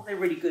what they're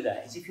really good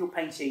at is if you're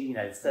painting,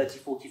 30,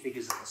 40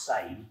 figures that are the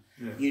same,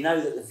 you know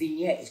that the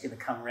vignette is going to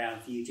come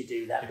around for you to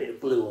do that bit of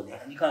blue on it.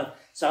 And you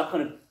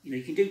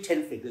you can do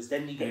 10 figures,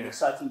 then you get an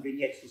exciting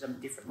vignette for something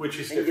different. Which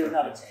is then you do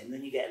another 10,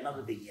 then you get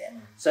another vignette.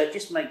 So it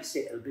just makes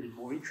it a bit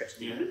more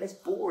interesting, a bit less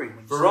boring.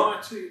 When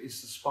Variety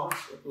is the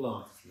spice of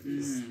life.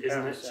 Isn't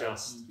it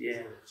just?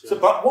 Yeah. So,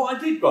 but what I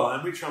did buy,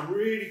 and which I'm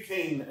really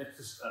keen,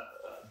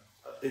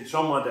 it's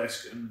on my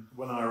desk, and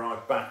when I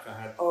arrived back, I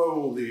had,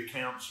 all the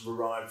accounts have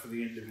arrived for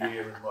the end of the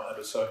year and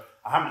whatever, so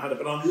I haven't had it,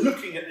 but I'm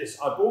looking at this.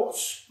 I bought a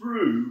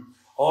sprue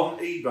on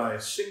eBay, a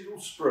single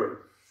sprue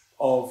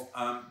of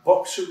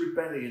Boxer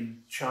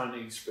Rebellion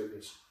Chinese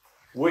figures,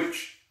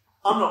 which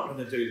I'm not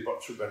going to do the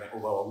Boxer Rebellion,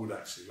 although I would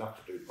actually love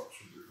to do the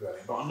Boxer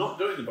Rebellion, but I'm not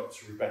doing the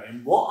Boxer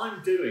Rebellion. What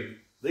I'm doing,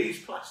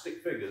 these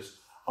plastic figures,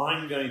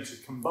 I'm going to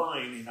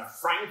combine in a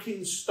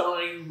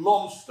Frankenstein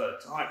monster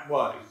type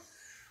way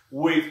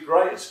with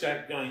Great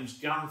Escape Games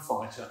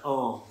Gunfighter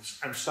arms.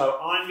 And so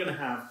I'm going to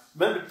have,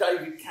 remember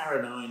David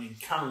Carradine in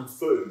Kung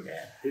Fu?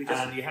 Yeah, who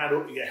doesn't? And you had,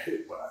 well,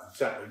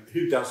 exactly,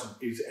 who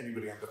doesn't is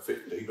anybody under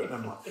 50, but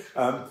never mind.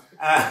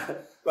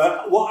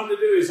 But what I'm going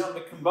to do is I'm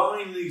going to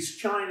combine these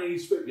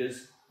Chinese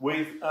figures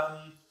with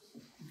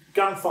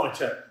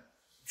gunfighter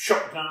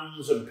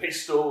shotguns and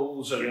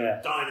pistols and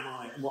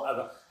dynamite and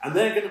whatever. And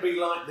they're going to be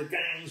like the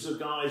gangs of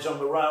guys on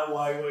the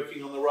railway,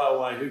 working on the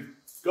railway, who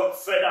got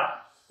fed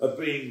up of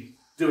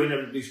doing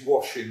everybody's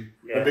washing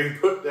and being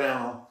put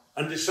down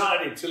and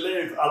decided to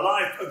live a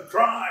life of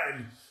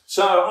crime.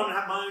 So I'm going to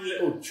have my own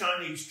little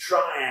Chinese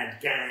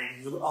triad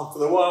gang for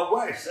the Wild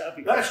West.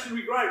 That's going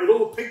to be great with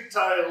all the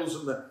pigtails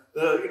and the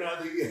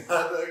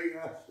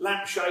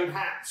lampshade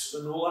hats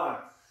and all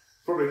that.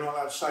 Probably not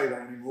allowed to say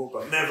that anymore,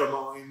 but never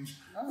mind.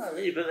 Oh,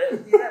 yeah, but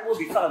that would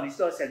be fun. It's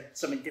nice to have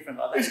something different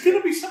like that. It's going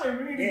to be something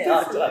really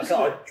different.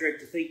 I dread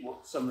to think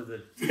what some of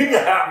the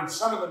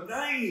some of the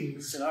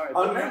names. I'm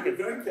going to be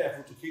very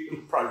careful to keep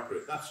them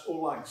appropriate. That's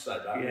all I can say.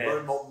 I'm a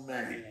very modern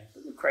man. Yeah,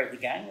 but we'll create the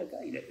gang,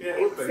 okay?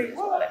 It would be.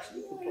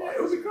 Actually.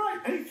 It would be great.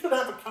 And you could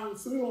have a Kung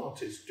Fu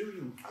artist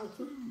doing Kung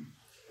Fu.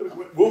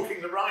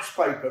 Walking the rice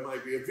paper,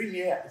 maybe. A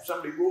vignette of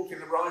somebody walking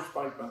the rice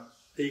paper.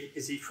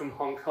 Is he from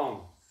Hong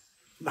Kong?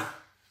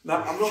 No,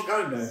 I'm not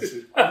going there.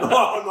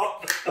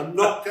 I'm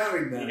not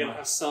going there. You're going to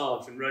have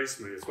Sarge and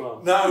Rosemary as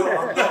well. No,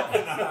 I'm not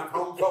going to have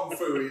Hong Kong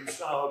Fooey and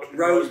Sarge.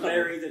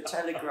 Rosemary, the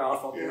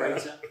telegraph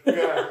operator.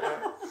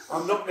 Yeah.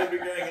 I'm not going to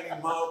be getting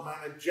any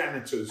mild-mannered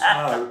janitors,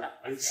 no.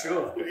 I'm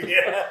sure.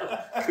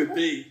 Yeah. Could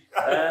be.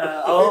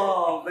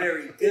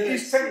 Very good.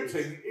 It's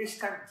tempting. It's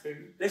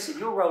tempting. Listen,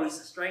 your role is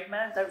the straight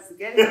man, don't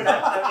forget it.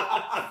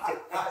 I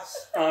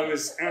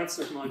was out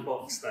of my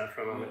box there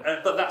for a moment.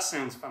 But that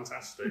sounds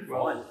fantastic.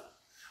 Well,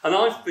 and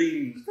I've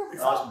been...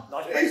 It's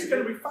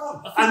going to be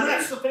fun. And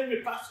that's the thing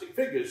with plastic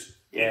figures.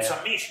 Yeah. It's a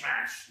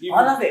mishmash.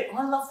 I love it.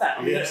 I love that.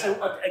 I mean,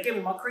 so again,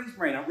 with my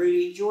Kriegsmarine, I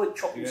really enjoyed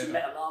chopping some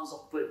metal arms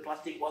off, putting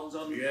plastic ones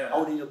on,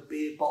 holding a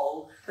beer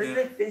bottle.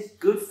 There's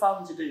good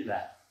fun to do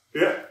that.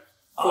 Yeah.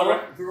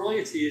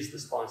 Variety is the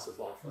spice of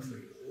life, I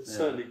think.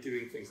 Certainly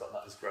doing things like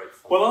that is great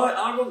fun. Well,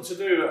 I want to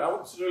do a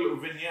little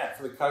vignette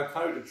for the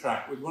Kokoda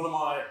track with one of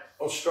my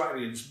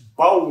Australians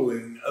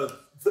bowling a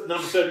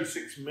number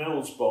 36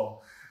 Mills bomb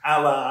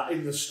a la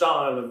in the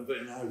style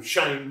of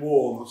Shane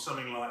Warne or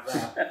something like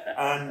that.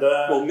 And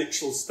well,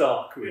 Mitchell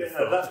Stark.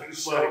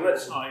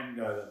 let's not even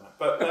go there, mate.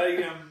 But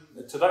they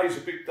today's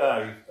a big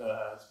day.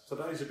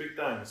 Today's a big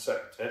day in the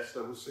second test,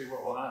 so we'll see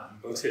what will happen.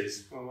 But, it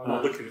is. Well, I'm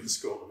not looking at the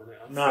score at the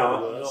minute. I'm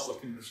not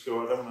looking at the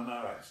score. I don't want to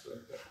know, actually.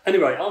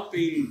 Anyway, I've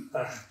been,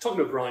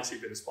 talking of variety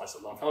being a spice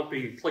of life, I've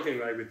been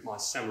plugging away with my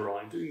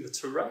samurai and doing the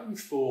terrain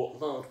for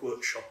Large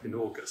Workshop in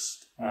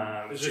August.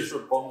 Is this for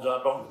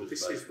Bonkers?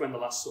 This is when the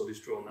last sword is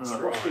drawn. That's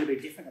right. What's going to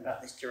be different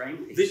about this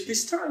terrain?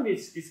 This terrain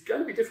is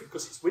going to be different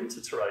because it's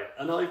winter terrain,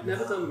 and I've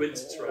never done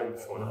winter terrain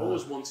before, and I've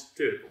always wanted to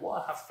do it. But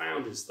what I have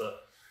found is that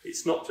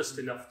it's not just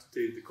enough to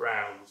do the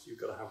grounds. You've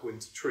got to have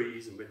winter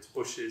trees and winter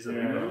bushes and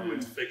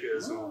winter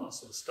figures and all that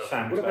sort of stuff.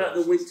 What about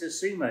the winter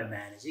sumo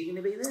man? Is he going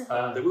to be there?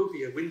 There will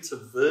be a winter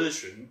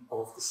version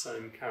of the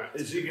same character.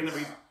 Is he going to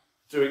be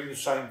doing the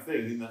same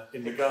thing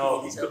in the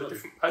garden? He's got a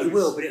different pose. He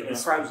will, but it'll be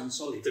frozen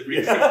solid. The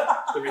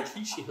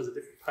Rikishi has a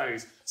different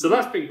pose. So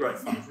that's been great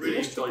fun. I've really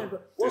enjoyed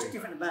it. What's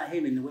different about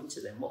him in the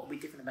winter then? What will be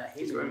different about him?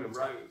 He's wearing a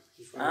robe.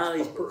 He's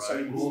put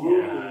something more.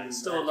 Yeah, it's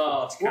still a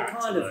large character.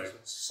 What kind of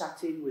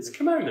satin with a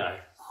kimono?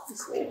 Of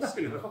course.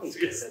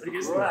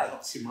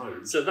 Right.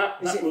 So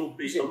that will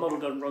be. Is it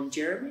modelled on Ron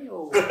Jeremy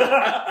or?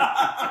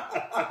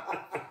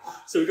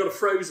 So we've got a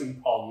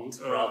frozen pond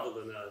rather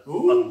than a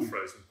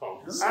unfrozen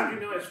pond. How do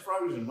you know it's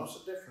frozen? What's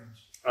the difference?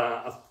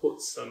 I've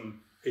put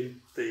some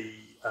in the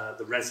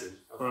resin.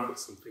 I've put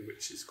something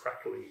which is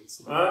crackling and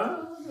some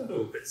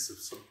little bits of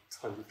some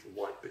tiny little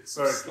white bits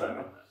of snow in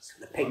there.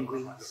 The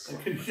penguins.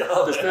 There's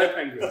no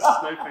penguins.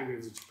 There's no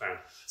penguins in Japan.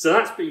 So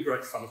that's been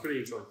great fun. I've really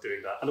enjoyed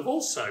doing that. And I've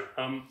also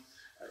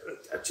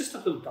just a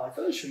little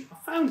diversion. I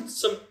found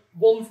some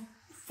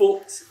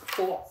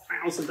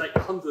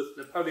 4,800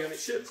 Napoleonic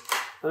ships,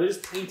 and I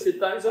just painted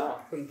those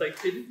up. And they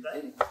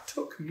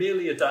took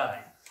merely a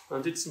day. And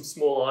I did some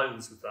small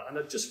islands with that, and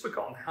I'd just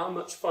forgotten how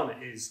much fun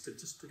it is to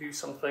do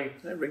something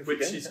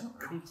which is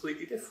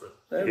completely different.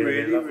 They're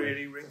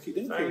really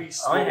rinky-dinky.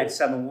 I had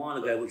some a while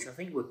ago, which I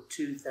think were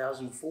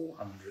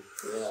 2,400. Yeah.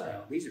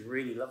 So these are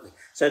really lovely.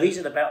 So these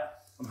are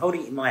I'm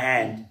holding it in my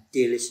hand,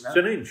 dear listener. It's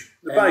an inch.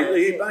 The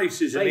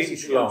base is an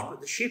inch long.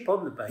 But the ship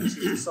on the base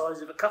is the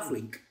size of a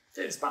cufflink.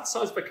 It's about the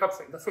size of a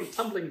cufflink. They're from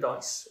tumbling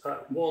dice.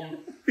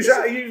 Is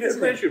that a unit of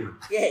measurement?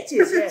 Yeah, it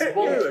is. Yeah.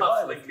 One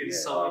cufflink in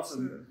size.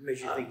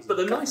 But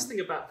the nice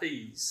thing about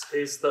these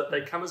is that they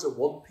come as a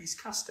one-piece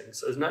casting,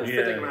 so there's no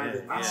fiddling around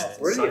with masts.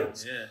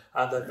 Brilliant.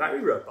 And they're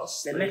very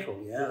robust. They're metal,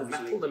 They're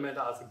metal. They're made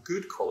out of a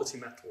good quality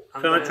metal.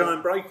 Can I try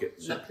and break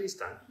it? No, please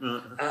don't.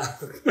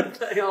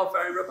 They are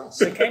very robust.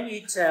 So can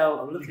you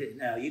tell? I'm looking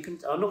at it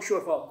now. I'm not sure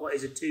if what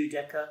is a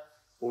 2-decker.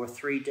 Or a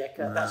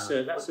 3-decker.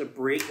 No. That's a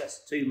brig.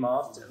 That's 2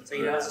 masts.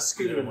 There's a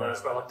schooner in there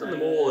as well. I've done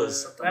them all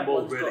as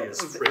really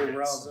as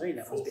frigates. That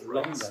one's a bit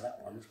longer.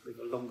 That one's a bit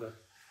longer.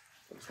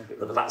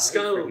 But that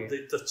scale,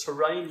 the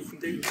terrain you can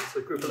do, there's a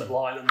group of little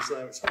islands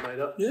there which I made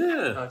up.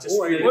 Yeah.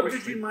 What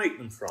did you make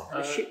them from?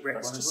 A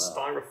shipwreck one just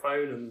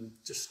styrofoam and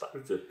just a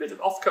bit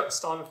of off-cut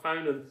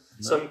styrofoam and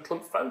some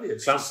clump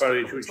foliage. Clump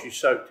foliage which you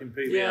soaked in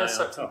PVA. Yeah,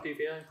 soaked in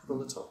PVA, put on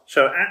the top.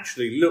 So it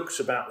actually looks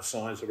about the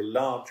size of a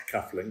large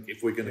cufflink,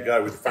 if we're going to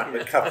go with the fact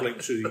that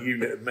cufflinks are a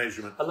unit of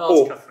measurement. A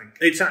large cufflink.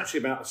 It's actually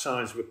about the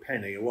size of a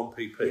penny, a 1p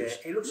piece. Yeah,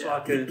 it looks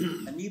like a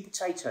new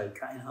potato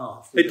cut in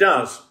half. It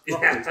does.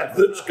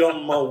 That's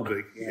gone mouldy.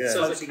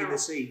 So in the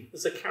sea.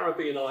 There's a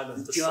Caribbean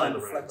island. A giant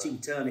floating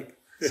turnip.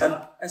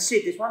 And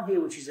Sid, there's one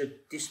here which is a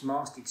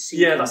dismasted sea.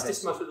 Yeah, that's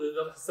dismasted.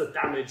 That's a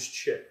damaged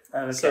ship.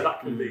 Okay. So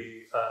that can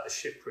be a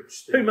ship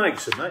which... Who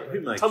makes them, mate? Who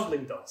makes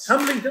Tumbling Dice.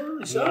 Tumbling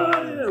Dice.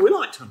 Yeah, we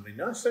like Tumbling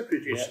Dice. They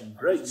produce some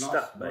great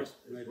stuff, mate.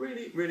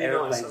 Really, really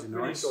nice. I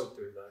really enjoyed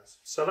doing those.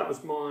 So that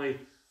was my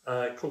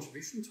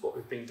contribution to what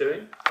we've been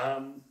doing.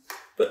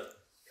 But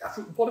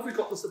what have we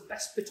got as the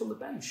best bit on the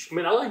bench? I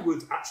mean, I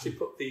would actually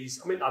put these...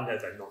 I mean, I know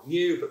they're not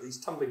new, but these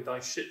Tumbling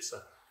Dice ships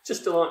are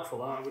just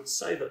delightful. I would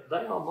say that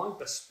they are my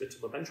best bit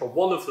on the bench, or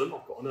one of them.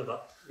 I've got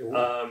another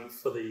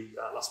for the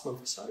last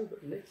month or so.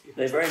 But Nick,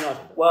 they're very nice.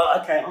 Well,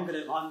 okay, I'm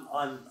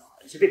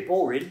it's a bit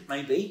boring,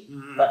 maybe,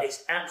 but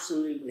it's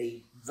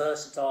absolutely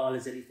versatile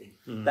as anything.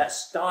 That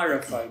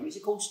styrofoam, is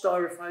it called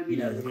styrofoam? You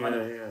know, the kind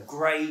of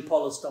grey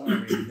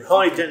polystyrene.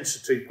 High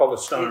density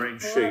polystyrene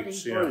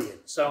sheets.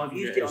 Brilliant. So I've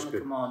used it on the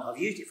command. I've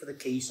used it for the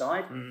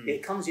quayside.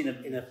 It comes in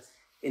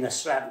a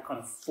slab,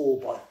 kind of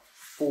 4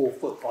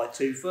 foot by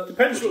 2 foot.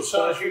 Depends what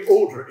size you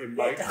order it in,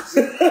 mate.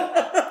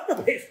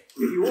 If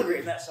you order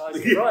it in that size,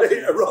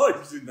 it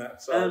arrives in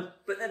that size.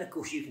 But then, of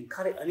course, you can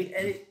cut it, and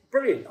it's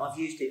brilliant. I've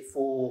used it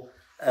for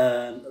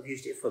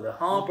the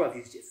harbour. I've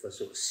used it for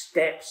sort of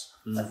steps.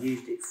 I've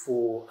used it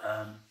for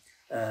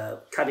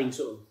cutting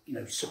sort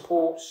of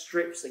support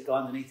strips that go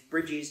underneath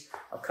bridges.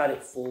 I've cut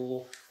it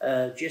for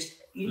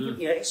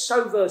it's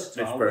so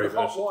versatile. It's very with a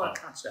hot versatile. wire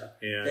cutter.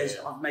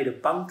 I've made a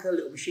bunker, a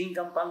little machine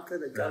gun bunker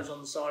that goes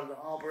on the side of the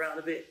harbour out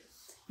of it.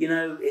 You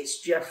know,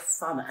 it's just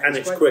fun. And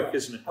it's quick,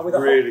 isn't it? And with a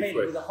really hot pen,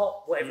 quick. with a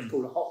hot, whatever it's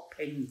called, a hot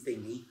pen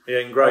thingy. Yeah,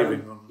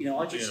 engraving. You know,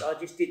 I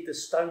just did the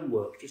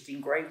stonework, just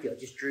engraved it. I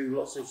just drew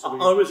lots of.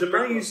 I was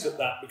amazed at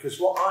that because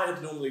what I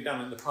had normally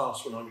done in the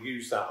past when I've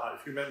used that, like,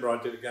 if you remember,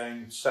 I did a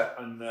game set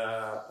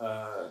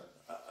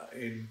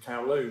in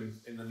Kowloon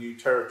in the New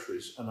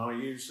Territories, and I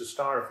used the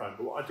styrofoam.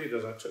 But what I did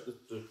is I took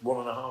the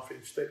 1.5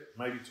 inch thick,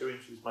 maybe 2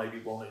 inches,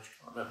 maybe 1 inch,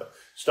 can't remember,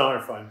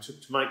 styrofoam to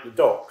make the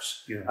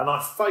docks, and I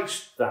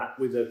faced that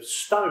with a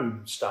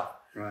stone stuff.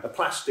 Right. The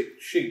plastic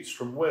sheets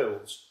from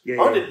Wills.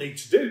 Yeah, I didn't need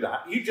to do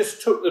that. You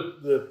just took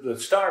the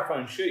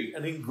styrofoam sheet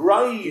and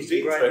engraved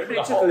it.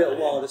 It took a little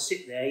while to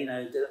sit there, you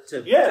know,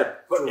 to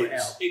but draw it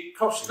out. it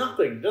costs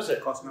nothing, does it?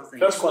 It costs nothing.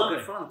 Costs It's quite nothing.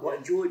 good fun. I quite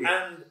enjoyed it.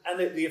 And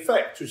the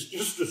effect was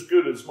just as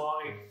good as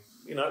my,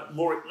 much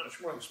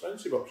more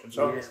expensive option.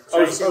 So Yeah.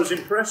 I was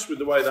impressed with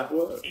the way that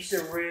worked. It's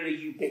a really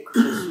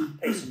ubiquitous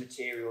piece of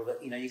material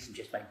that, you know, you can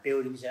just make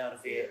buildings out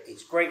of it.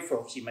 It's great for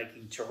obviously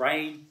making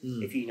terrain.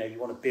 If you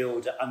want to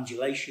build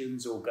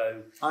undulations or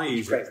go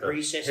great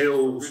recesses,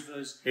 hills, for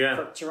rivers. Yeah.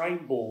 But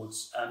terrain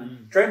boards.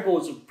 Terrain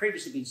boards have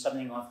previously been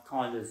something I've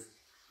kind of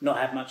not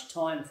had much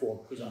time for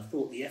because I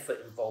thought the effort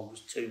involved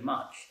was too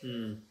much.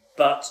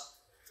 But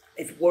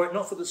were it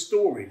not for the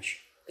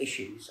storage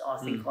issues, I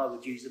think I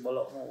would use them a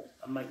lot more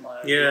and make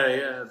my own.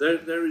 Yeah.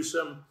 There is.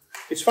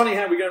 It's funny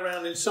how we go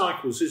around in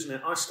cycles, isn't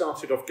it? I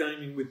started off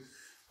gaming with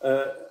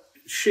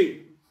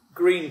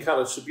green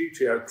coloured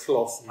Subutio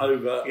cloth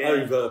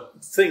over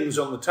things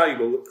on the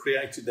table that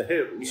created the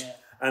hills. Yeah.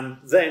 And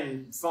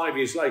then 5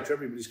 years later,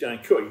 everybody's going,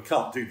 "Cool, you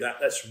can't do that.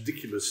 That's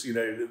ridiculous. You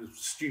know, it was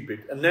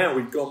stupid." And now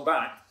we've gone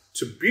back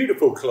to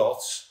beautiful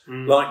cloths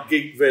like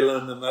Geek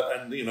Villain and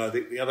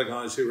the other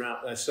guys who are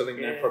out there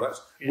selling their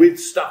products with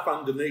stuff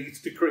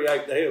underneath to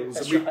create the hills.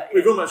 That's and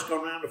we've almost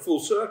gone around a full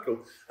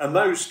circle. And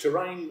those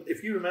terrain,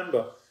 if you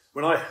remember,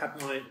 when I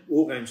had my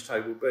wargames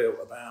table built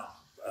about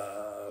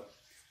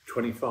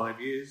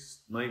 25 years,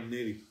 maybe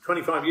nearly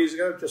 25 years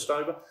ago, just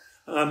over,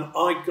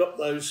 I got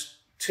those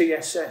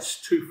TSS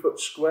 2 foot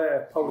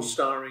square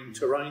polystyrene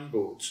terrain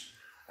boards.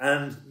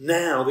 And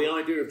now the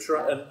idea of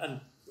terrain,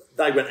 and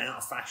they went out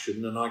of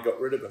fashion and I got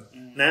rid of them.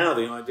 Now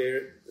the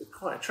idea is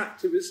quite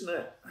attractive, isn't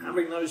it?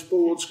 Having those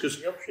boards, because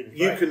you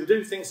can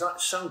do things like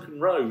sunken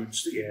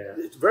roads.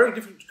 It's very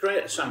difficult to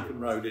create a sunken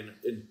road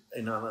in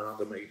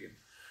another medium.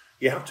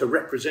 You have to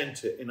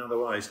represent it in other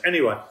ways.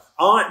 Anyway,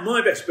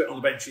 my best bit on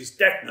the bench is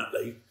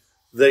definitely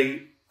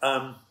the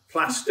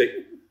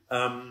plastic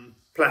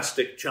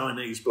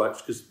Chinese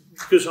blokes,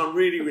 because I'm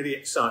really, really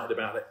excited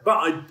about it.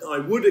 But I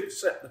would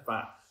accept the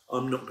fact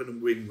I'm not going to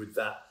win with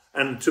that.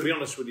 And to be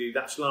honest with you,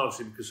 that's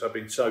largely because I've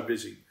been so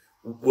busy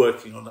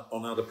working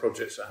on other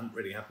projects. I haven't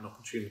really had an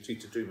opportunity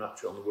to do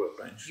much on the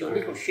workbench. Your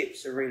little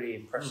ships are really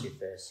impressive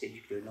there. So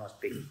you could do a nice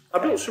big. I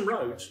built some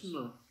roads,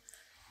 didn't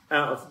I?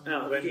 Out of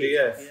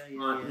MDF,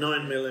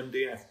 9mm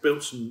MDF.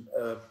 Built some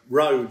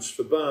roads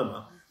for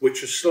Burma,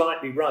 which are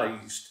slightly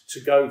raised to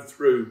go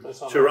through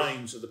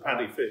terrains of the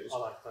paddy fields. I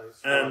like those.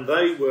 And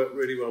they work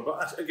really well. But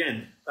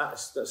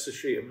that's a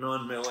sheet of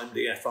 9mm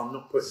MDF. I'm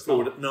not putting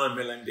forward that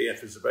 9mm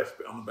MDF is the best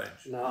bit on the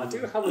bench. No, I do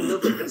have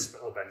another best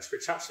bit on the bench,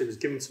 which actually was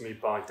given to me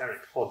by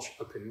Derek Hodge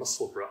up in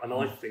Musselburgh, and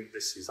I think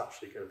this is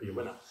actually going to be a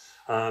winner.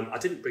 I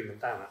didn't bring them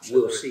down, actually.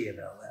 We'll see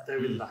about that.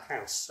 They're in the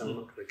house, so I'm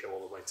not going to go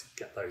all the way to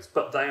get those.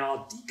 But they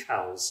are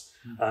decals,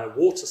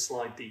 water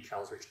slide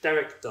decals, which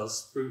Derek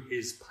does through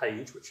his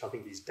page, which I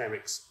think is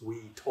Derek's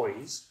Wee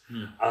Toys.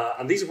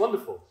 And these are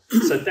wonderful.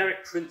 So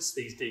Derek prints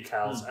these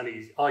decals, and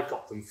I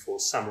got them for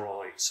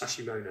Samurai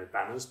Sashimono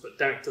banners, but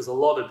Derek does a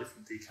lot of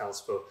different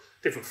decals for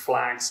different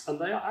flags, and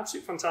they are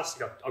absolutely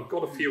fantastic. I've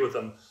got a few of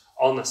them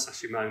on the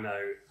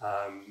Sashimono,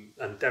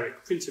 and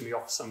Derek printed me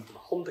off some from the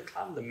Honda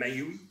clan, the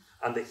Meiyui,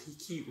 and the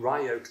Hiki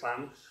Ryo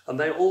clan, and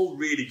they're all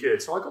really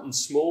good. So I got them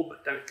small,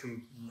 but Derek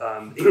can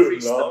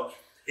increase them,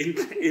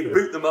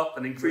 boot them up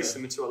and increase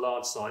them into a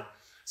large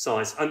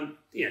size. And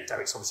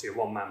Derek's obviously a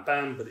one-man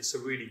band, but it's a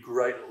really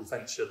great little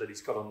venture that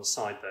he's got on the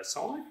side there.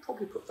 So I'd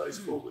probably put those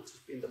forward as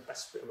being the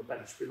best bit on the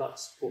bench. We like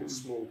to support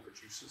small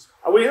producers.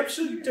 We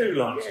absolutely do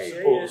like to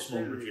support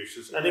small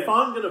producers. And if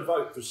I'm going to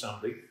vote for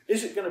somebody,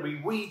 is it going to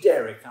be Wee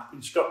Derek up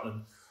in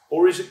Scotland,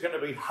 or is it going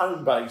to be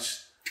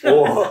Homebase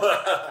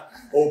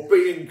or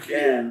B&Q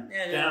down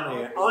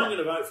here? I'm going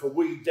to vote for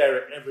Wee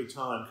Derek every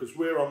time because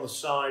we're on the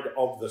side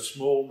of the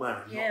small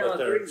man, not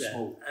the Derek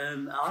small.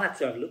 I'll have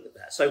to have a look at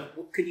that. So,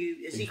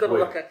 has he got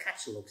like a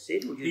catalogue,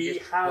 Sid? He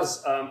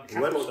has a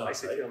catalogue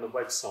basically on the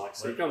website.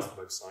 So you go onto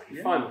the website,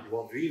 you find what you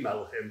want, you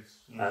email him,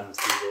 and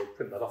he will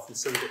print that off and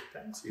send it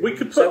down to you. We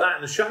could put that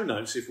in the show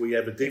notes if we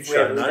ever did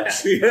show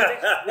notes.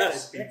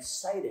 Let's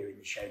say they're in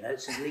the show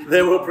notes.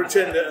 Then we'll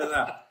pretend they're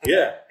that.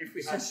 Yeah. If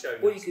we had show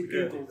notes, well, you could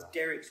Google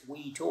Derek's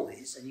Wee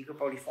Toys, and you could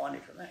probably find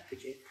it from that,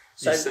 could you?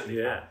 So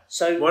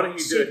why don't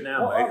you do it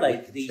now, what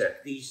mate? are they?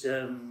 These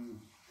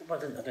I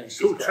don't It's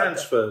called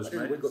transfers, I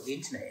don't mate. We've got the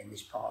internet in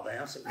this part of the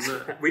house.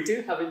 We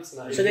do have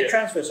internet. So they're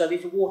transfers, so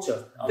these are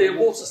water. They're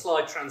water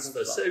slide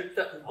transfers. So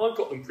I've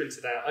got them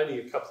printed out only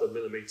a couple of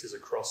millimetres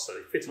across, so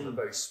they fit on a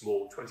very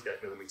small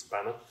 28mm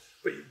banner.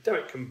 But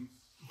Derek can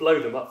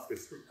blow them up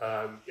with,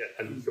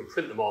 and you can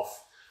print them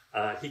off.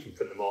 He can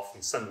print them off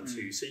and send them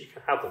to you, so you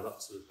can have them up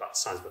to about the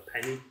size of a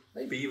penny,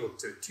 maybe even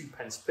to 2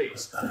 pence a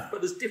piece. But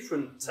there's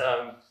different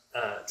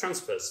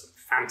transfers.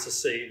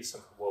 Fantasy, there's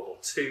something from World War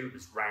II,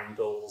 there's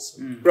roundels.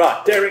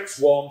 Right, Derek's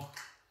one.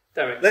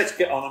 Derek, Let's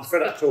get on. I'm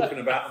fed up talking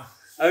about them.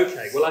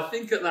 okay, well, I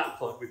think at that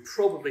point we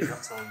probably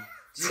have time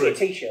Get a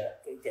t-shirt.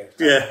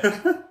 Yeah.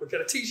 We'll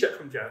get a t-shirt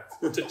from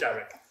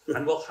Derek,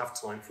 and we'll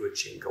have time for a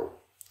jingle.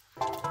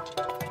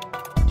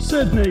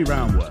 Sydney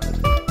Roundwood.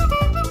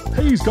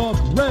 He's got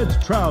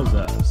red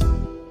trousers.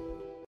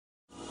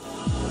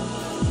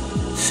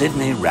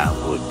 Sydney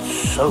Roundwood,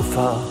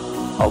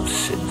 sofa of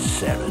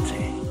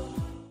sincerity.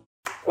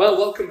 Well,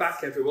 welcome back,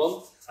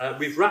 everyone.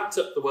 We've wrapped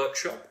up the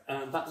workshop,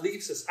 and that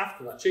leaves us,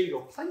 after that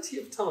jingle, plenty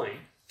of time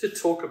to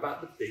talk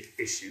about the big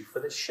issue for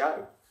this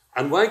show.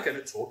 And we're going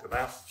to talk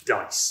about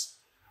dice.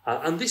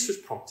 And this was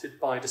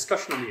prompted by a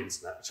discussion on the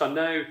internet, which I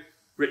know,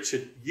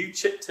 Richard, you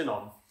chipped in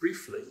on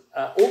briefly,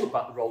 all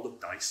about the role of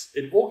dice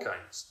in war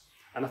games.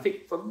 And I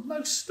think for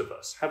most of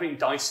us, having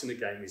dice in a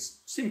game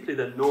is simply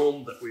the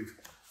norm that we've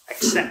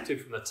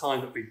accepted from the time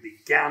that we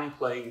began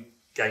playing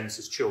games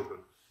as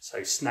children.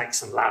 So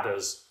snakes and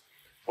ladders,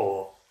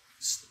 or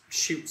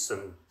shoots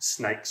and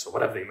snakes, or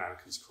whatever the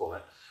Americans call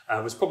it,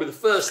 was probably the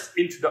first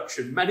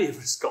introduction many of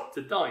us got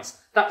to dice.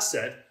 That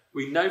said,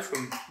 we know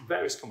from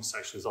various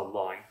conversations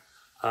online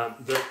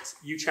that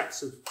you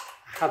chaps have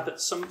had that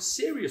some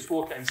serious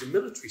war games in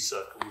military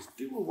circles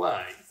do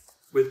away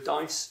with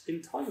dice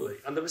entirely.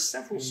 And there are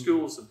several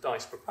schools of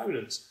dice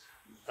proponents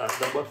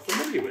that we're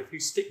familiar with who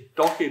stick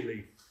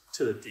doggedly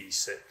to the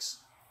D6,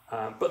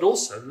 but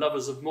also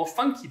lovers of more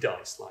funky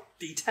dice like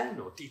D10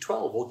 or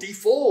D12 or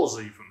D4s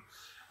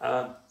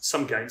even.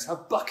 Some games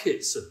have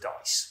buckets of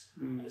dice.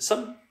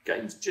 Some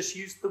games just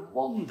use the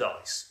one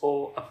dice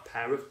or a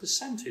pair of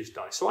percentage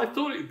dice. So I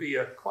thought it would be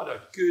quite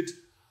a good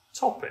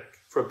topic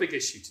for a big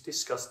issue to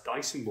discuss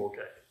dice in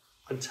wargaming,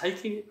 and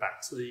taking it back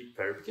to the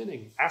very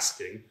beginning,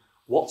 asking,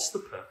 what's the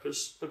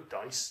purpose of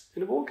dice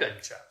in a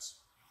wargame, chaps?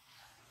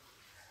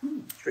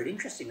 It's really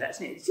interesting, that,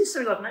 isn't it? It's just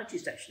something I've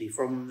noticed actually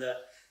from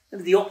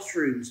the ops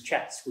rooms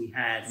chats we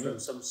had from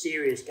some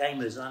serious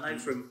gamers. And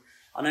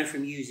I know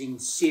from using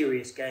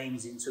serious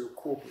games in sort of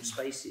corporate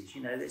spaces,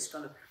 you know, this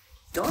kind of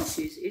dice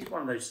is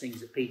one of those things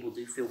that people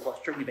do feel quite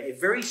strongly about. It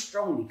very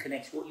strongly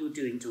connects what you're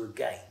doing to a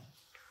game.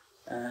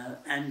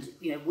 And,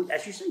 you know,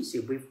 as you say,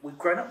 Sid, we've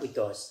grown up with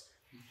dice.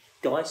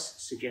 Dice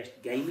suggest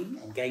gaming,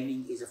 and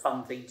gaming is a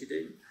fun thing to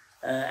do.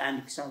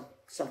 And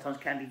sometimes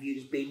can be viewed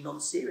as being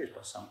non-serious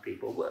by some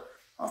people. But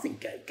I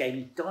think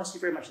gaming, dice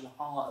is very much at the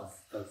heart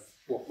of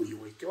what we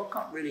always do. I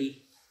can't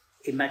really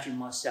imagine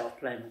myself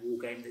playing a war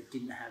game that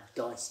didn't have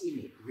dice in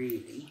it,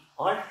 really.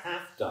 I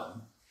have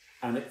done,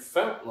 and it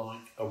felt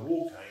like a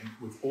war game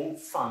with all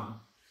fun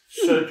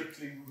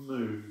surgically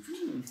removed.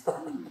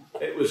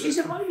 It was It's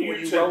a moment when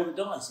you roll the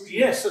dice, isn't it?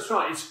 Yes, that's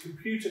right. It's a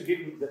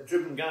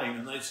computer-driven game,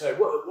 and they say,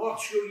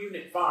 what's your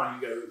unit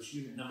firing? You go, it's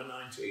unit number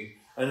 19.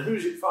 And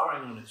who's it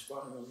firing on? It's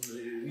firing on the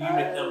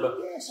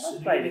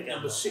unit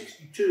number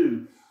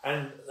 62.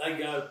 And they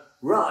go,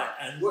 right,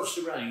 and what's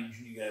the range?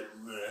 And you go,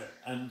 "Rrr."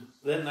 And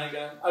then they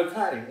go,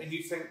 okay. And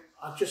you think,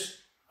 at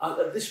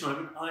this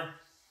moment,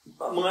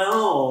 my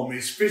arm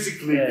is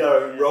physically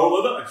going,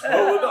 roll the dice,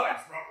 roll the dice,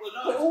 roll the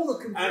dice. But all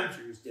the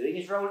computer is doing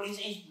is rolling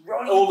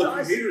All the the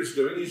dice. computer is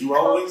doing is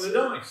rolling the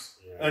dice,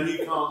 and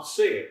you can't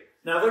see it.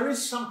 Now, there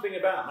is something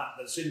about that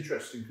that's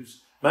interesting,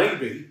 because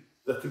maybe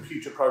the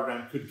computer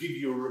program could give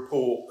you a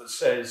report that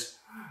says,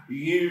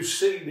 you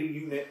see the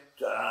unit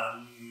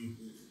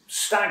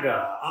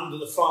stagger under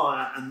the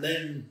fire and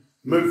then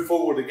move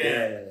forward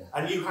again.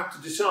 And you have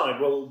to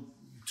decide, well,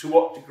 to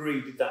what degree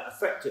did that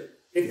affect it?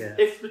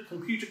 If the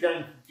computer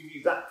game could give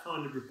you that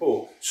kind of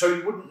report, so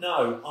you wouldn't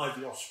know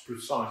IVOS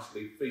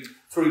precisely,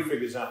 3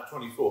 figures out of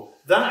 24,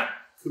 that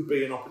could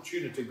be an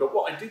opportunity. But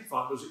what I did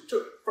find was it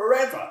took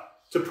forever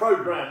to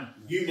program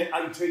Unit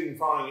 18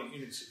 firing at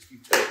Unit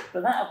 62.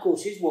 But that, of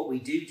course, is what we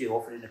do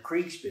often in a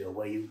Kriegspiel,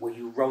 where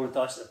you roll a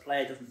dice that the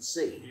player doesn't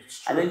see,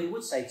 and then you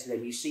would say to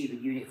them, you see the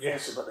unit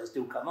faster, but they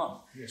still come on.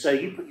 So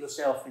you put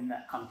yourself in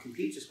that kind of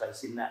computer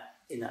space in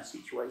that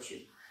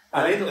situation.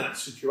 And in that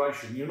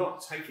situation, you're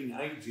not taking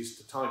ages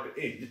to type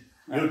it in.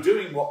 You're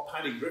doing what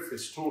Paddy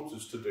Griffiths taught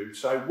us to do.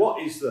 So what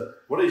is the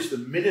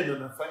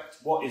minimum effect?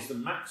 What is the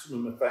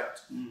maximum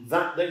effect?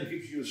 That then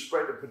gives you a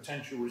spread of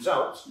potential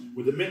results,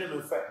 with the minimum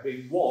effect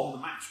being 1, the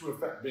maximum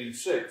effect being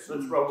 6.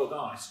 Let's roll the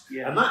dice.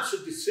 And that's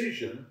a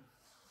decision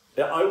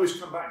that I always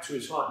come back to.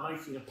 It's like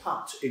making a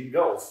putt in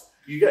golf.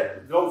 You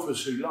get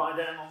golfers who lie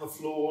down on the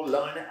floor,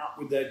 line it up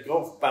with their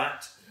golf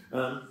bat,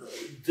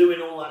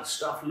 doing all that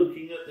stuff,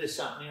 looking at this,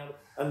 that and the other.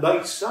 And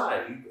they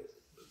say,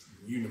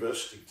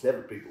 university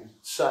clever people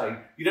say,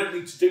 you don't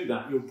need to do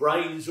that. Your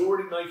brain's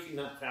already making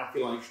that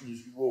calculation as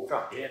you walk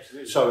up.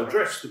 So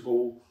address the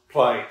ball,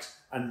 play it,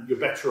 and you're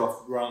better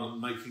off rather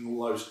than making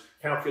all those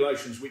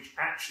calculations which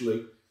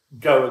actually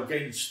go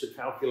against the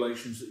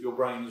calculations that your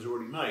brain has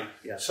already made.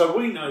 Yeah. So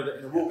we know that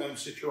in a wargame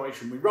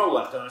situation, we roll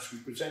that dice, we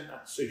present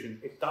that decision.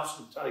 It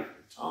doesn't take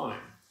the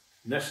time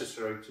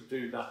necessary to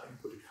do that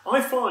input.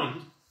 I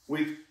find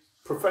with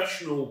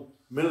professional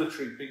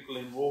military people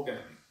in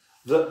wargaming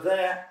that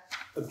their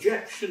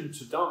objection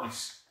to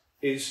dice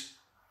is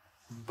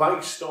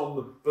based on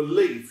the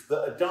belief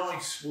that a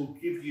dice will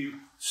give you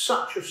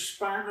such a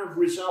span of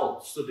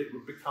results that it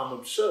would become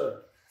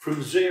absurd,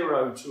 from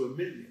 0 to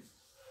 1,000,000,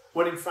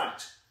 when in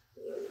fact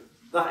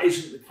that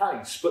isn't the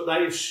case, but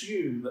they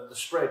assume that the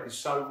spread is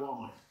so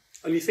wide.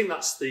 And you think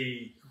that's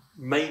the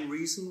main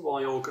reason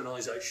why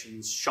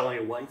organisations shy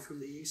away from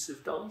the use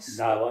of dice?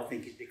 No, I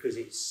think it's because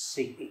it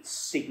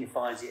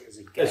signifies it as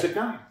a game. As a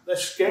game. They're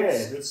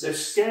scared. They're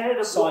scared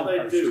of what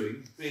they're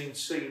doing being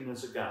seen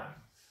as a game.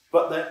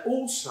 But they're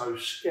also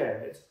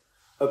scared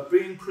of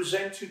being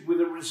presented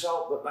with a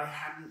result that they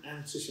hadn't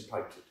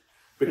anticipated.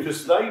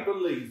 Because they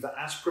believe that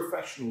as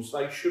professionals,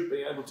 they should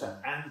be able to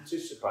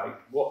anticipate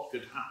what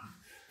could happen.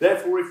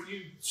 Therefore, if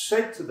you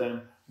said to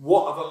them,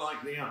 what are the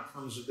likely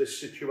outcomes of this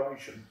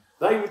situation,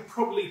 they would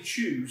probably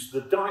choose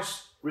the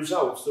dice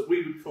results that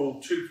we would call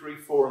 2, 3,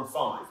 4 and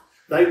 5.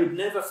 They would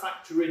never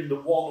factor in the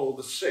 1 or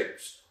the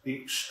 6, the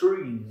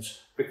extremes,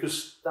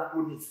 because that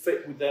wouldn't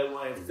fit with their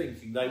way of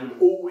thinking. They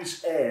would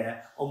always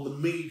err on the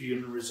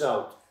median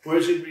result.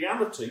 Whereas in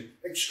reality,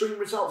 extreme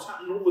results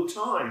happen all the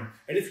time.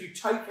 And if you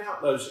take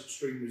out those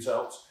extreme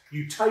results,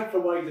 you take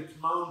away the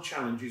command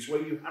challenges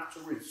where you have to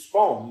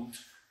respond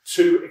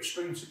to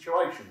extreme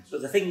situations.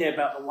 But the thing there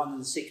about the 1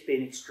 and the 6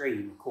 being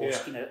extreme, of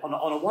course, you know, on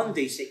a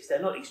 1d6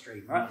 they're not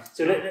extreme, right?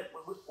 So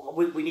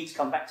we need to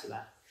come back to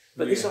that.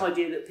 But this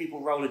idea that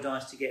people roll a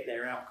dice to get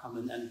their outcome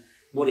and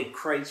what it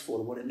creates for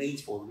them, what it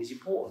means for them, is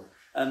important.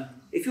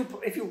 If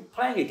you're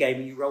playing a game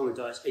and you roll a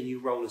dice and you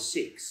roll a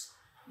 6,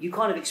 you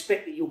kind of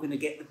expect that you're going to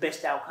get the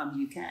best outcome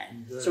you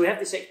can. Yeah. So we have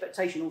this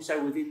expectation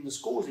also within the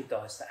scores of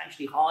dice that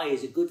actually high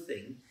is a good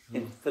thing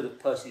for the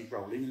person who's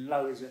rolling and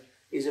low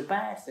is a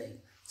bad thing.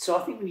 So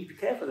I think we need to be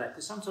careful of that,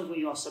 because sometimes when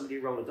you ask somebody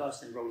to roll a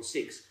dice and roll a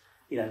 6,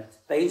 you know,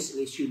 they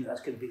instantly assume that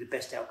that's going to be the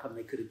best outcome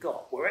they could have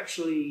got. Where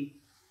actually,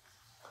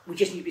 we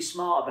just need to be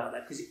smart about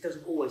that, because it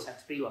doesn't always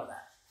have to be like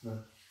that. No.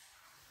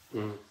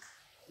 Mm.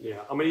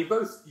 Yeah, I mean,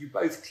 you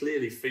both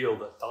clearly feel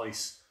that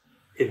dice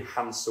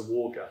enhance a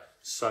war game.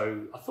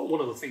 So I thought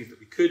one of the things that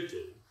we could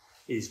do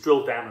is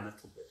drill down a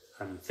little bit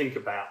and think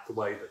about the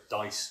way that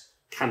dice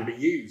can be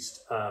used.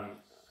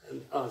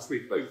 And as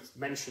we've both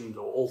mentioned,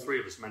 or all three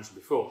of us mentioned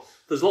before,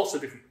 there's lots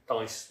of different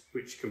dice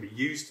which can be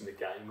used in a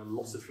game and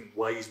lots of different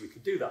ways we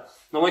could do that.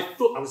 Now, I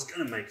thought I was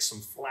going to make some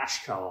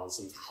flashcards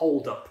and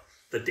hold up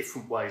the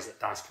different ways that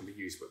dice can be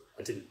used, but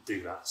I didn't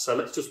do that. So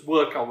let's just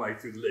work our way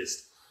through the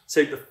list.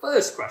 So the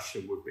first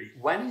question would be,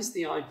 when is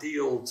the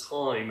ideal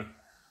time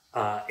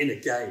in a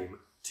game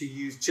to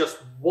use just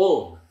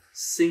one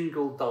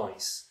single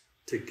dice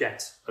to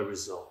get a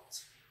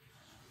result?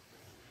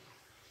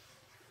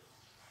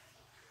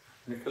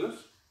 Nicholas,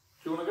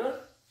 do you want to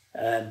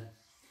go?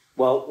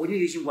 Well, when you're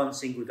using one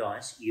single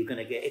dice, you're going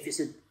to get, if it's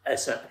a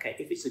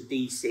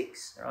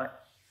D6, right,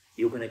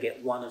 you're going to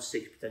get 1 of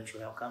 6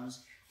 potential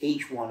outcomes,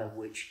 each one of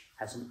which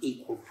has an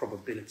equal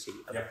probability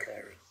of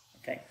occurring.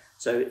 Okay,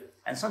 so,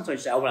 and sometimes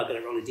you say, oh, well, I'm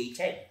going to roll a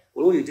D10.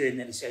 Well, all you're doing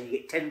then is saying you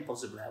get 10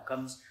 possible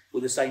outcomes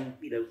with the same,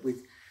 you know,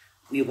 with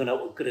you're going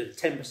to get a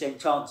 10%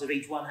 chance of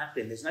each one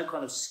happening. There's no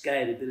kind of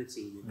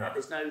scalability in that.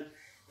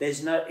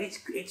 There's no.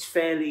 It's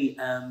fairly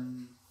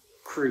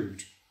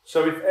crude.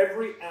 So if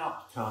every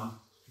outcome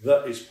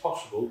that is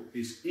possible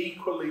is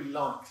equally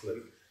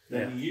likely,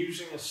 then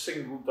using a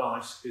single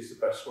dice is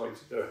the best way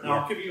to do it. Now,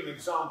 I'll give you an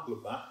example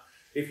of that.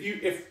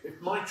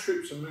 If my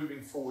troops are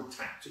moving forward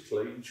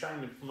tactically in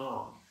chain of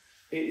command,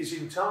 it is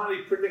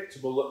entirely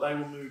predictable that they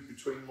will move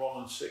between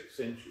 1 and 6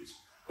 inches.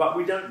 But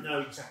we don't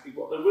know exactly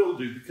what they will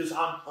do, because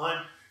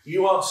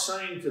you are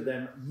saying to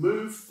them,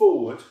 move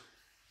forward,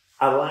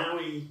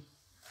 allowing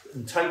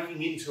and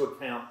taking into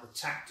account the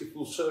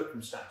tactical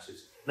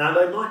circumstances. Now,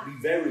 they might be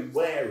very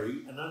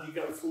wary and only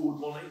go forward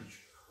 1 inch,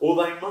 or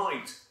they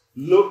might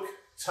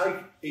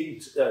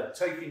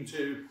take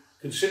into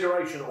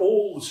consideration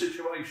all the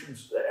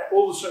situations,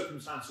 all the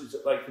circumstances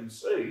that they can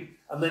see,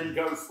 and then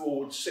go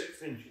forward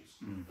 6 inches.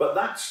 But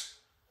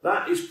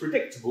that is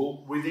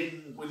predictable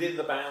within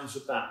the bounds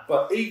of that.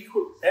 But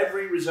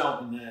every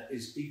result in there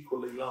is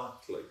equally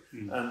likely,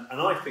 and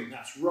I think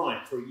that's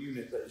right for a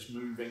unit that is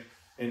moving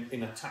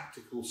in a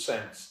tactical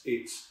sense.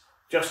 It's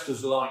just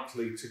as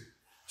likely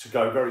to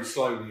go very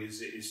slowly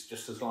as it is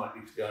just as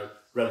likely to go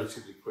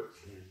relatively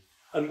quickly.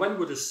 And when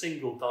would a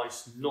single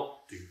dice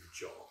not do the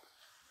job?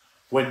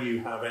 When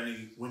you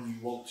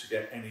want to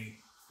get any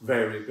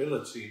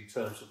variability in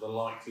terms of the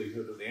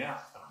likelihood of the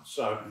outcome.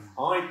 So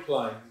I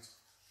played,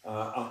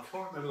 I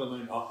can't remember the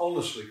name, I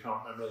honestly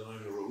can't remember the name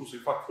of the rules.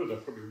 If I could, I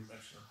probably wouldn't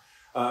mention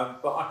them.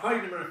 But I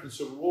played an American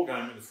Civil War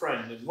game with a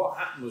friend, and what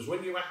happened was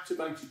when you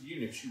activated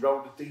units, you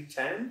rolled a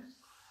D10,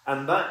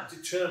 and that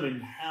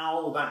determined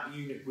how that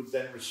unit would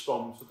then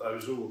respond to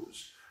those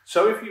orders.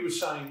 So if you were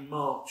saying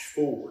march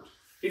forward,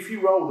 if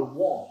you rolled a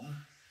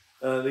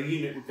 1, the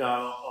unit would go,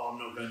 oh, I'm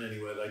not going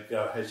anywhere. They'd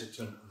go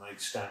hesitant and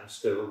they'd stand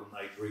still and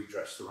they'd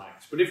redress the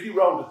ranks. But if you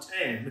rolled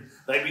a 10,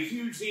 they'd be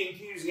hugely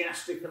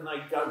enthusiastic and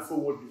they'd go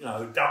forward,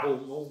 double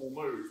normal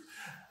move.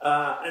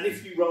 And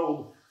if you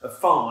rolled a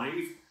 5,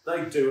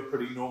 they'd do a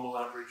pretty normal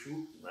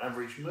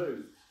average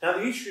move. Now,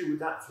 the issue with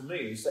that for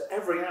me is that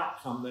every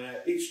outcome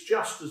there, it's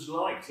just as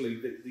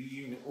likely that the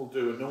unit will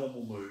do a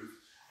normal move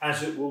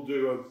as it will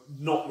do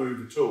a not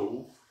move at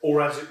all,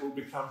 or as it will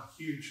become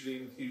hugely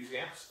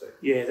enthusiastic.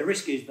 Yeah, the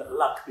risk is that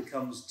luck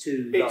becomes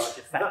too large a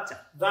factor.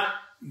 That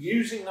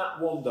using that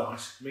 1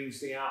 dice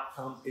means the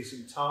outcome is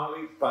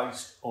entirely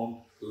based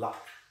on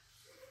luck.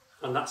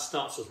 And that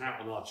starts us out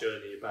on our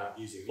journey about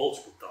using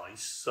multiple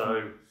dice.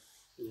 So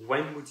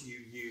when would you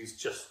use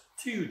just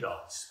 2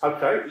 dice?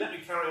 Okay, let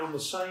me carry on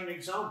the same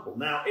example.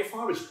 Now, if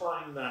I was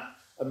playing that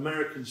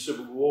American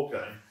Civil War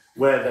game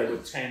where there were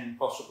 10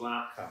 possible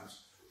outcomes,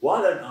 why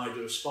don't I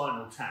do a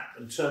spinal tap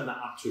and turn that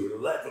up to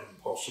 11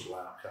 possible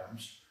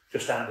outcomes,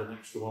 just add an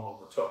extra 1 on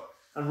the top,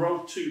 and roll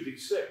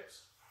 2d6?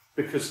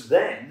 Because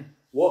then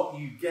what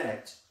you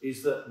get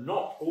is that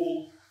not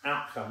all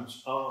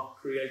outcomes are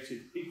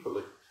created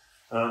equally.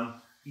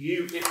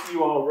 If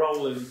you are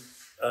rolling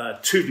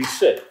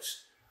 2d6,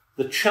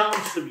 the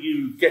chance of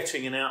you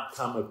getting an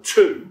outcome of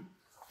 2,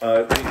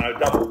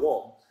 double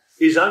 1,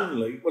 is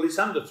it's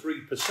under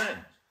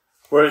 3%.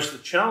 Whereas the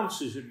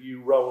chances of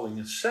you rolling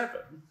a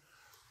 7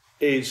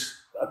 is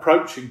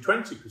approaching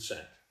 20%.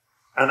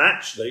 And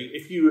actually,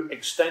 if you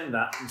extend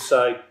that and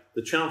say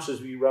the chances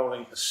of you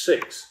rolling a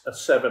 6, a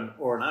 7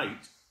 or an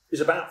 8 is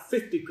about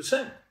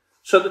 50%.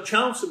 So the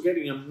chance of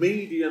getting a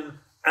median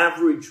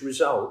average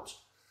result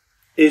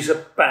is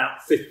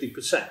about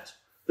 50%.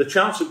 The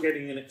chance of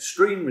getting an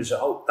extreme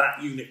result,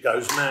 that unit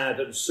goes mad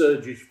and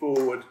surges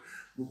forward,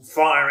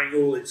 firing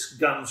all its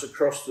guns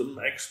across them,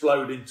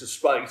 explode into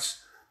space,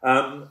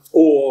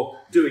 or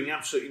doing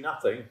absolutely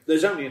nothing,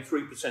 there's only a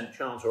 3%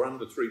 chance or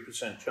under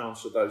 3%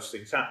 chance of those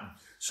things happen.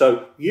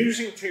 So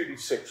using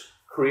 2d6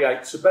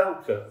 creates a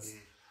bell curve.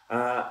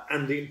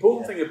 And the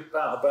important thing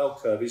about a bell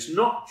curve is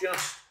not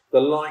just the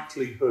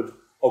likelihood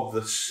of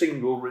the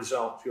single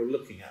result you're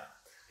looking at.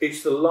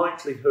 It's the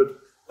likelihood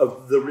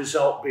of the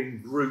result being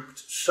grouped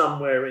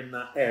somewhere in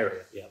that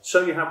area. Yeah.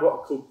 So you have what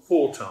are called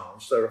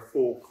quartiles. There are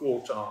 4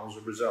 quartiles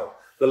of result.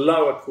 The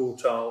lower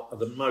quartile are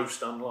the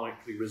most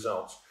unlikely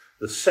results.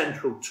 The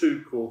central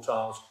 2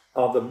 quartiles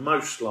are the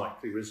most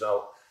likely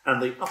result,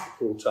 and the upper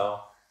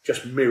quartile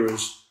just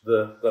mirrors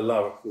the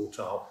lower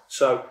quartile.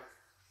 So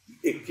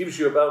it gives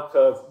you a bell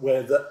curve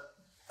where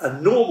a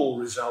normal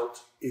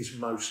result is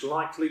most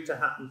likely to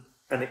happen.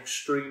 An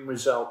extreme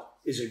result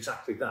is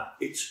exactly that.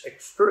 It's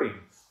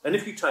extreme. And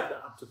if you take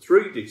that up to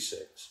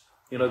 3d6,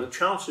 the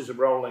chances of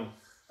rolling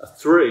a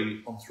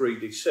 3 on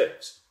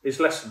 3d6 is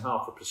less than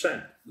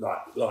 0.5%.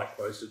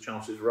 Likewise, the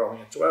chances of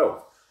rolling a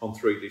 12 on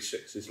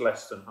 3d6 is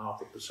less than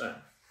 0.5%.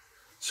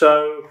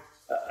 So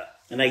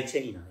an 18, I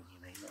think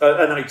you mean.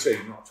 An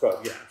 18, not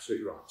 12. Yeah,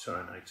 absolutely right. Sorry,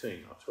 an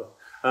 18, not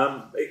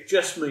 12. It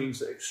just means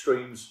that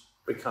extremes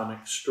become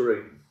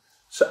extreme.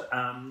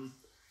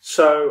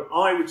 So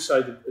I would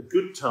say that a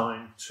good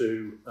time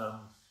to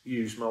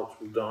use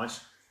multiple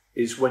dice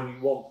is when you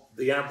want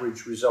the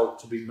average result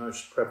to be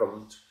most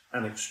prevalent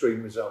and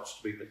extreme results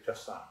to be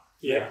just that.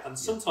 Yeah, and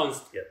sometimes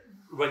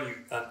when you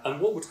and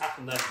what would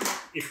happen then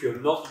if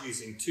you're not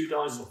using 2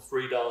 dice or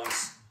 3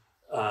 dice,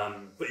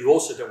 but you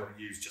also don't want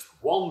to use just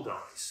 1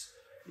 dice,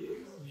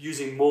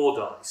 using more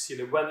dice.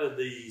 When are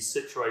the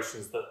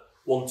situations that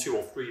 1, 2,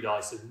 or 3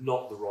 dice are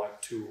not the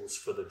right tools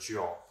for the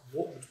job?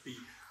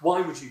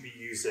 Why would you be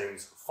using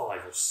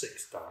 5 or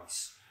 6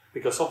 dice?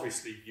 Because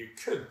obviously you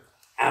could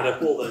add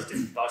up all those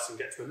different dice and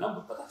get to a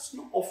number, but that's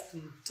not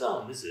often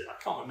done, is it?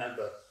 I can't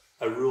remember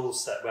a rule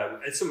set where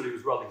somebody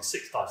was rolling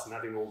 6 dice and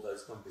adding all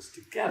those numbers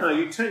together. No,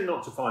 you tend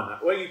not to find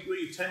that. Where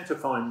you tend to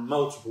find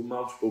multiple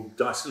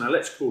dice. Now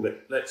let's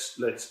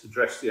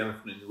address the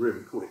elephant in the room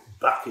and call it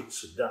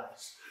buckets of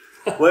dice.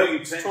 Where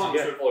you tend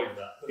to avoid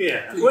that.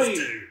 Yeah,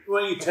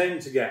 where you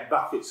tend to get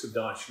buckets of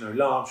dice,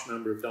 large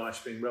number of dice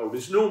being rolled,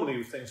 is normally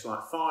with things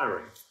like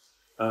firing,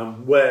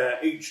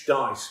 where each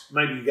dice,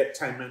 maybe you get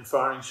 10 men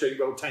firing, so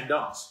you roll 10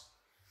 dice.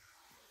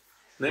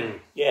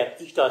 Yeah,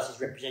 each dice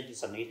is representing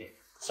something, isn't it?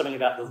 Something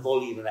about the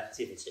volume of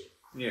activity.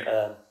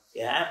 Yeah.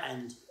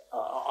 And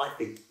I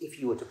think if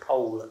you were to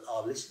poll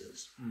our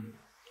listeners,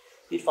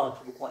 you'd find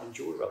people quite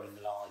enjoy rolling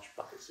large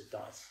buckets of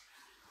dice.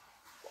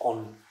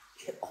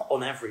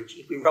 On average,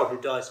 if we roll the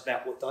dice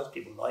about what dice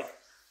people like,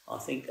 I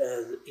think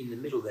in the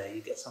middle there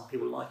you get some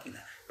people liking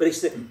that. But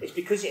it's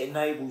because it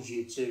enables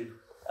you to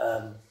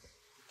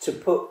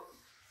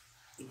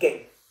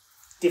get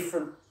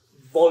different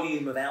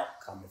volume of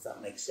outcome, if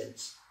that makes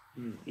sense.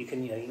 You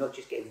can, you're not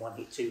just getting 1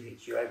 hit, 2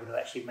 hits. You're able to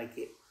actually make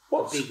it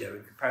bigger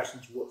in comparison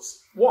to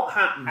what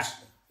happens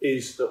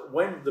is that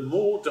when the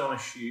more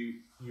dice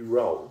you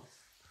roll,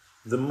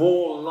 the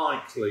more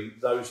likely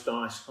those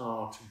dice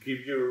are to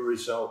give you a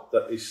result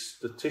that is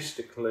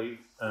statistically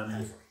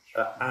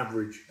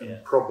average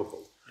and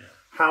probable. Yeah.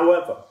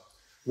 However,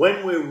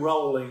 when we're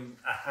rolling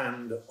a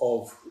hand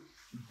of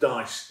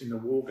dice in a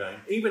war game,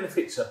 even if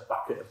it's a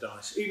bucket of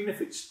dice, even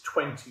if it's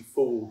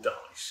 24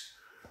 dice,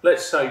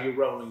 let's say you're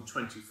rolling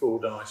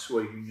 24 dice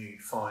where you need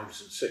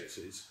 5s and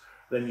 6s,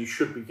 then you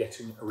should be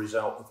getting a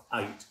result of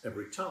 8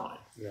 every time.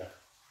 Yeah.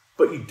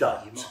 But you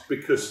don't,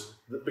 because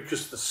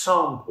the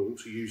sample,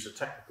 to use a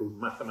technical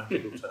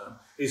mathematical term,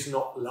 is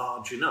not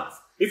large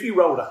enough. If you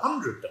rolled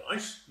 100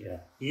 dice,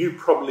 you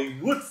probably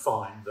would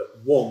find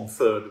that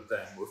 1/3 of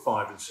them were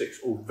 5 and 6,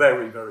 or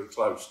very, very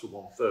close to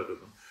 1/3 of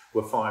them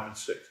were 5 and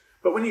 6.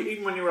 But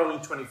even when you're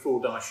rolling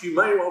 24 dice, you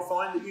may well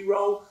find that you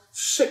roll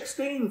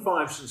 16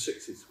 5s and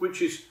 6s,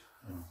 which is,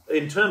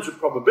 in terms of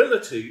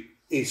probability,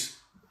 is...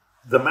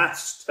 the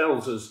maths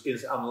tells us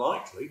is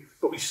unlikely,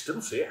 but we still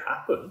see it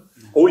happen.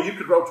 Or you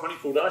could roll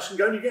 24 dice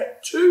and only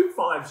get 2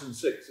 5s and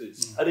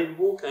 6s. And in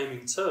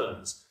wargaming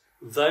terms,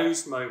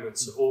 those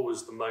moments are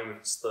always the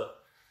moments that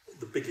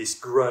the biggest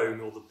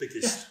groan or the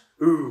biggest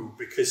ooh,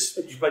 because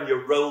when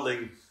you're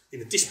rolling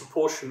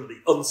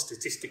disproportionately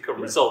unstatistical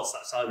results,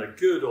 that's either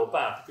good or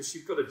bad, because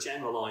you've got a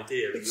general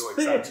idea of your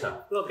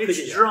theatre.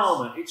 It's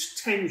drama,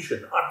 it's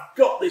tension. I've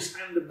got this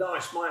hand of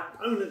dice, my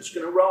opponent's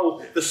going to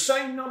roll the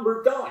same number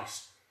of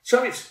dice.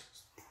 So it's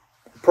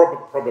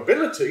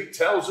probability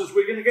tells us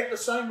we're going to get the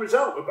same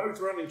result. We're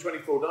both rolling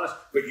 24 dice,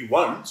 but you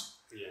won't.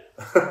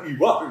 Yeah. You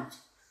won't.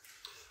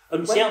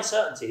 And it's the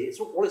uncertainty.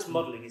 All it's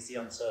modelling is the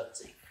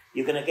uncertainty.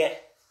 You're going to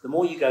get, the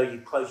more you go, the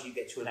closer you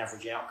get to an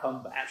average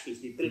outcome, but actually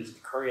it's the ability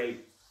to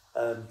create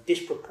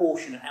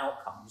disproportionate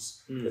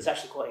outcomes that's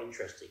actually quite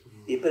interesting.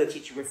 The ability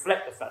to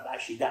reflect the fact that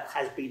actually that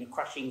has been a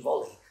crashing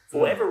volley. For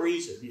whatever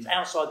reason, it's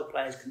outside the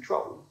player's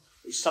control.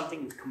 It's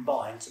something that's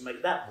combined to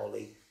make that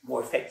volley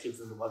more effective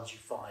than the ones you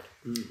fired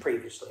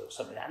previously or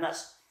something like that.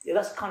 And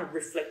that's kind of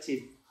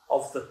reflective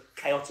of the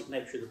chaotic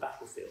nature of the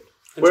battlefield.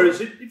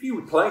 Whereas if you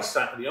replace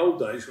that in the old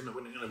days, when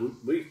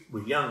we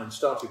were young and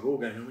started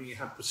wargaming, when you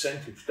had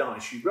percentage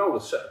dice, you roll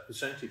a set of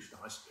percentage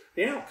dice,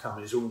 the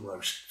outcome is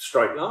almost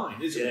straight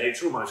line, isn't it?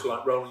 It's almost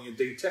like rolling a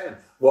D10.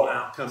 What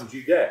outcome do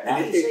you get?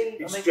 And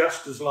it's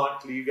just as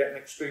likely you get an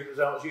extreme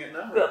result as you get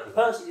no. But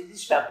personally,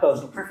 this is about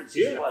personal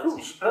preferences as well.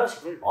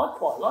 Personally, I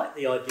quite like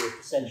the idea of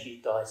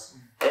percentage dice.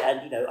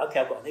 And, okay,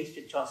 I've got an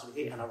 80% chance of a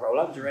hit and I roll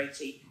under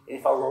 80. And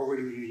if I roll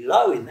really, really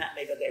low in that,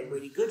 maybe I get a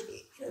really good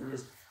hit.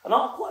 And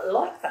I quite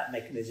like that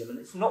mechanism, and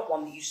it's not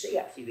one that you see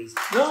actually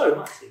so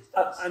much these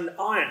days. And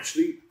I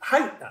actually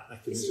hate that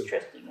mechanism. It's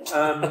interesting.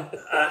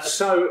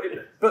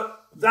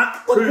 But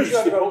that proves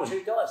because you the roll point.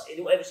 2 dice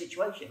in whatever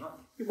situation, aren't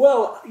you?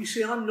 Well, you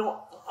see,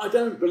 I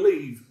don't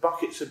believe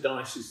buckets of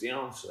dice is the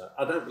answer.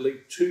 I don't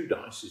believe 2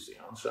 dice is the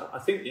answer. I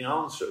think the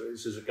answer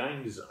is, as a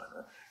game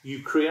designer,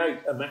 you create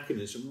a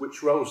mechanism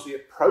which rolls the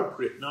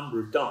appropriate number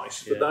of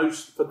dice for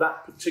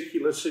that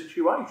particular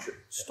situation.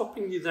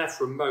 Stopping you there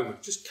for a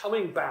moment, just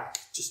coming back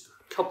just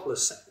a couple of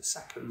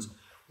seconds.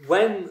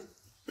 When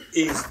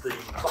is the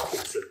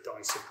buckets of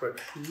dice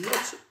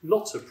appropriate?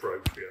 Not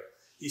appropriate.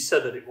 You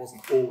said that it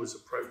wasn't always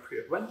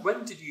appropriate.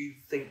 When did you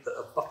think that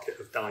a bucket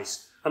of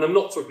dice, and I'm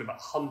not talking about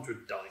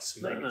 100 dice,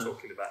 I'm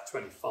talking about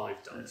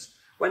 25 dice.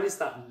 When is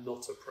that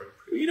not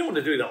appropriate? You don't want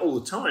to do that all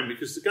the time,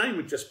 because the game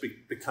would just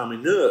become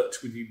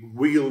inert with you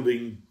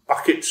wielding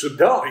buckets of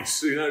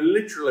dice.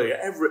 Literally,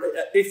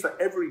 if at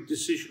every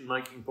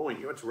decision-making point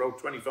you had to roll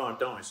 25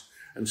 dice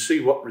and see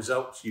what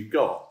results you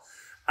got,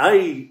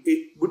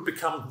 it would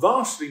become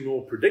vastly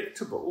more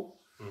predictable.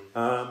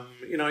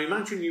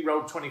 Imagine you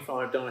rolled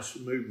 25 dice for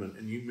movement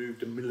and you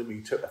moved a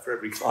millimetre for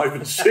every 5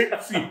 and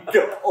 6 you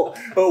got, or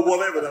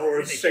whatever, or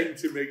a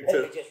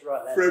centimetre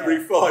for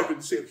every 5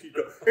 and 6 you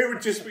got. It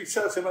would just be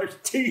such a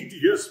most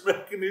tedious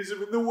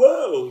mechanism in the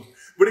world.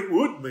 But it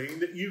would mean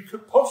that you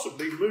could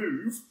possibly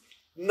move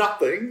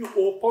nothing,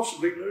 or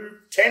possibly move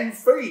 10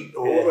 feet,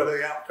 or whatever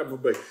the outcome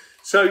would be.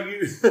 So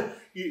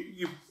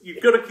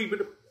you've got to keep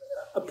it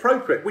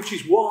appropriate, which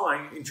is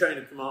why in Chain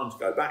of Command, to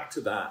go back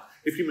to that,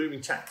 if you're moving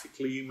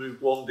tactically, you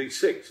move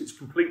 1d6. It's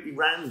completely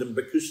random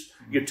because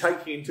you're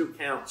taking into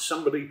account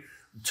somebody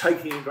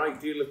taking a great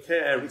deal of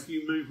care. If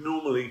you move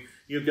normally,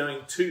 you're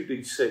going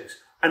 2d6.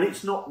 And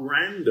it's not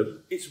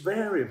random, it's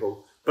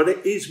variable. But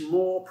it is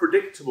more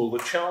predictable. The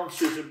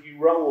chances of you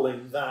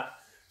rolling that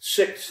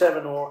 6,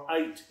 7 or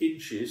 8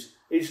 inches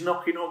is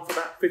knocking on for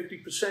that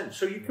 50%.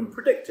 So you can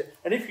predict it.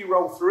 And if you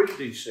roll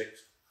 3d6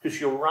 because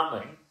you're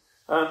running,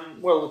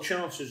 the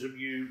chances of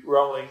you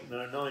rolling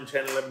 9,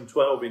 10, 11,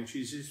 12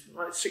 inches is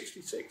like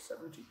 66,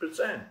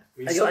 70%.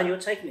 And you're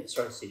taking it,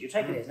 you're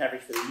taking it as an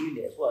average for the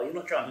unit as well. You're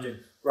not trying to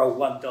roll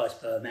 1 dice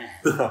per man.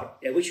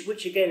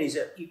 Which again is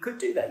you could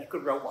do that. You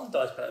could roll 1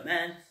 dice per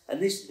man, and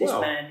this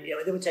man,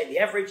 then we take the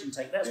average and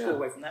take that score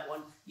away from that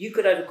one. You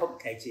could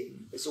overcomplicate it.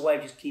 It's a way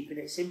of just keeping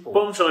it simple.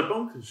 Bonsai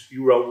bonkers,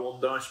 you roll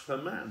 1 dice per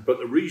man. But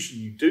the reason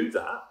you do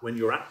that, when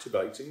you're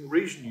activating,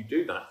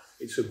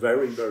 it's a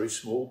very, very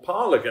small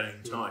parlour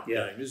game type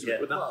game, isn't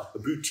it? A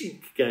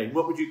boutique game.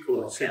 What would you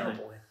call it, Sydney?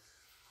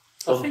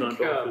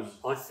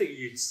 I think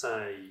you'd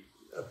say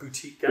a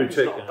boutique game is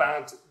not a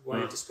bad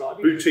way of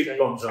describing it. Boutique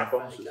bonsai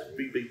bonkers,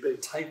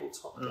 BBB.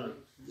 Tabletop game.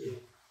 Yeah.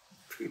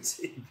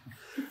 Boutique.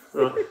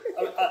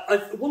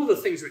 One of the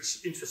things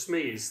which interests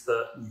me is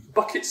that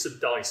buckets of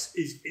dice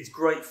is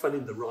great fun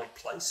in the right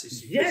place,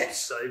 as you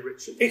say,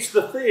 Richard. It's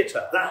the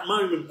theatre, that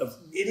moment of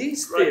it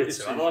is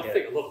theatre, and I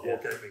think a lot of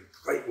wargaming,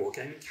 great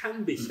wargaming,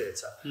 can be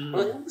theatre. And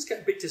I always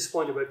get a bit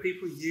disappointed when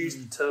people use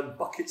the term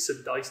buckets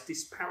of dice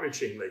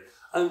disparagingly.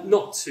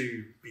 Not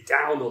to be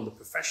down on the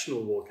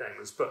professional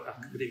wargamers, but I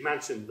could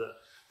imagine that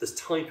the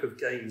type of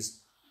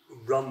games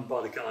run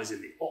by the guys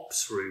in the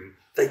ops room,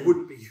 they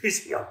wouldn't be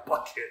using a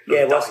bucket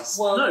of dice.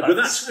 Well, no, but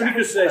that's only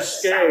because they're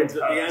scared that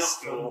the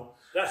outcome.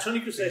 That's only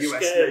because they're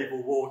US scared.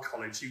 Naval War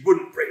College, you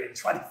wouldn't bring in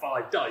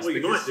 25 dice. Well,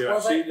 you might do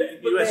actually.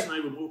 US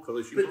Naval War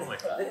College, you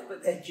might.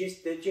 But they're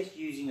just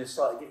using a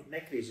slightly different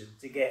mechanism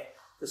to get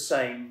the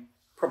same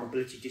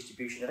probability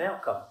distribution of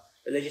outcome.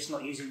 But they're just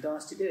not using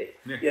dice to do it.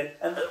 Yeah.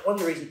 And one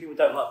of the reasons people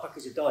don't like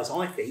buckets of dice,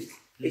 I think,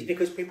 is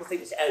because people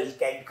think this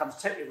game becomes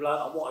totally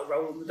reliant on what I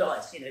roll on the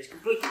dice. It's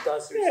completely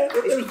dice.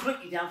 It's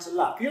completely down to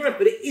luck.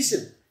 But it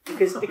isn't,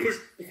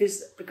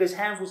 because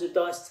handfuls of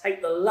dice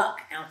take the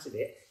luck out of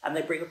it and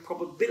they bring a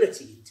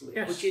probability into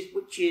it, which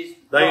is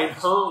they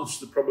enhance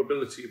the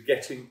probability of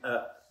getting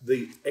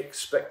the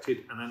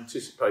expected and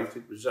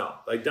anticipated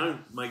result. They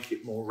don't make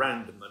it more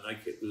random; they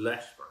make it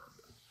less random.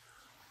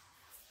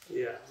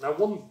 Yeah. Now,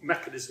 one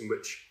mechanism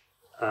which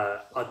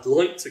I'd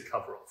like to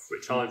cover off,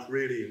 which I've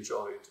really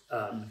enjoyed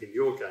in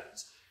your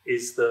games,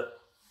 is that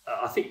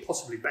I think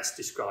possibly best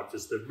described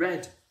as the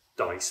red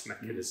dice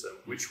mechanism,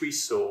 which we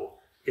saw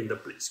in the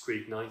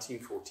Blitzkrieg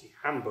 1940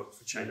 handbook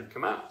for Chain of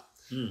Command.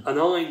 And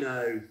I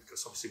know,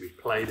 because obviously we've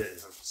played it in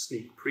a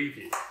sneak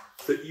preview,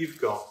 that you've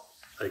got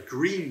a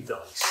green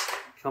dice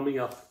coming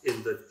up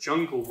in the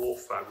Jungle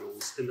Warfare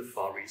rules in the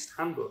Far East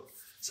handbook.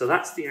 So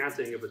that's the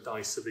adding of a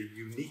dice of a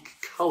unique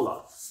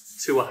colour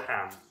to a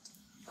hand.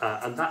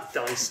 And that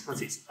dice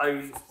has its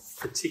own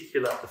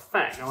particular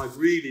effect. Now, I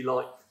really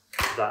like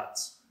that,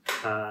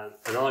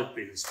 and I've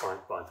been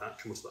inspired by that.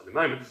 Come on to that in a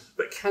moment.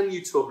 But can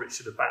you talk,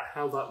 Richard, about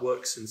how that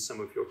works in some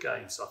of your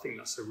games? I think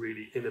that's a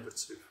really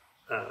innovative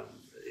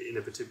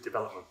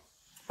development.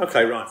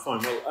 Okay, right,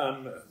 fine.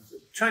 Well,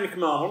 Chain of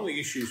Command, one of the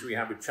issues we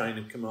have with Chain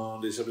of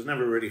Command is I was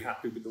never really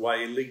happy with the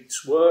way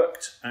elites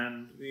worked,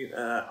 and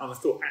I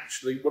thought,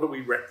 actually, what are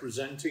we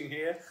representing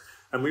here?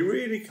 And we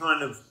really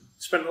kind of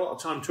spent a lot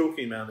of time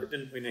talking about it,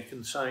 didn't we, Nick,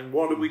 and saying,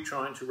 what are we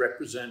trying to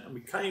represent? And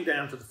we came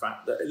down to the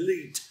fact that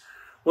elite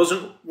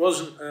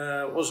wasn't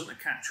a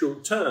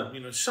catch-all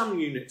term. Some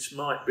units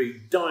might be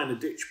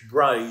die-in-a-ditch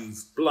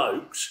brave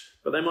blokes,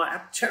 but they might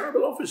have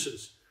terrible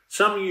officers.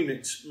 Some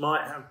units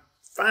might have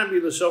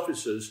fabulous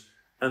officers,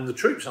 and the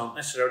troops aren't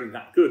necessarily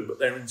that good, but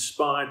they're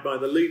inspired by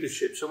the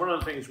leadership. So one of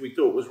the things we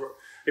thought was,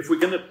 if we're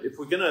gonna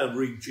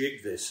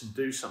rejig this and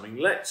do something,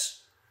 let's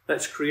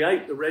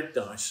create the red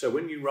dice. So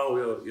when you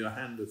roll your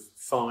hand of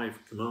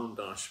 5 command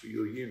dice for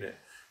your unit,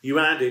 you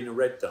add in a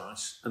red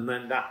dice, and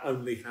then that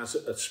only has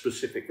a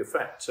specific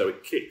effect. So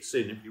it kicks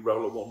in if you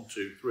roll a 1,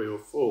 2, 3, or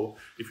 4.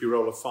 If you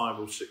roll a 5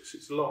 or 6,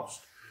 it's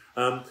lost.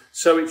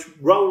 So it's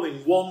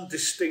rolling one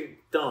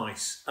distinct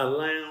dice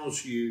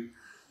allows you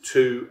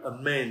to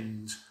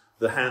amend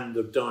the hand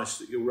of dice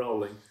that you're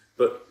rolling,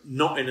 but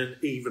not in an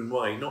even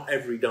way. Not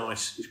every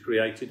dice is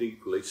created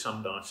equally.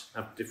 Some dice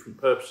have different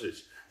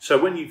purposes.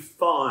 So when you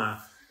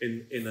fire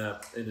in a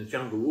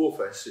jungle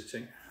warfare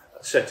setting,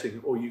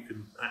 or you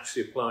can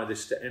actually apply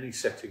this to any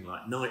setting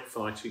like night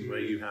fighting where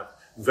you have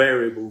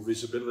variable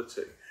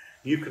visibility,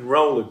 you can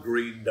roll a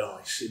green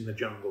dice in the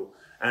jungle,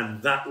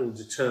 and that will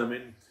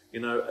determine.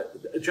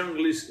 A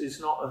jungle is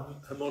not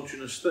a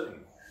homogeneous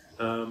thing.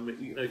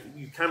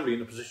 You can be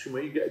in a position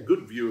where you get a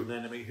good view of an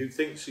enemy who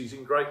thinks he's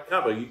in great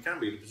cover. You can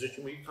be in a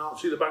position where you can't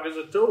see the buggers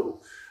at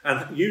all.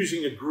 And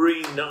using a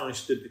green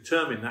dice to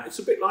determine that, it's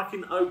a bit like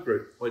in O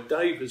Group, where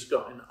Dave has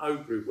got in O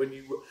Group,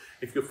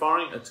 if you're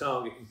firing a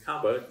target in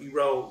cover,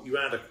 you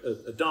add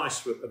a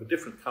dice of a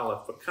different colour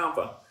for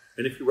cover,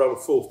 and if you roll a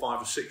 4,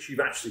 5 or 6, you've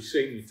actually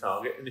seen your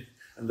target,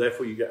 and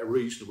therefore you get a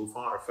reasonable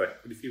fire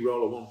effect. But if you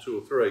roll a 1, 2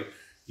 or 3,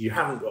 you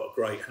haven't got a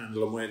great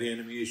handle on where the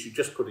enemy is. You're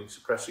just putting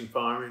suppressing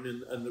fire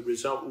in, and the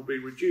result will be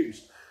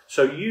reduced.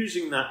 So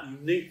using that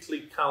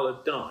uniquely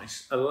coloured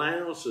dice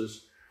allows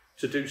us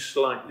to do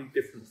slightly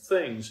different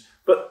things.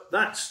 But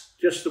that's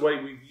just the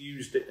way we've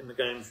used it in the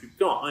games we've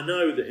got. I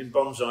know that in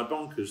Bonsai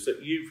Bonkers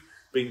that you've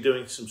been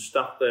doing some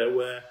stuff there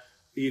where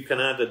you can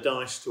add a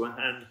dice to a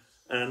hand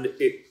and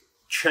it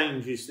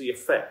changes the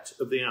effect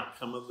of the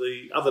outcome of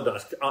the other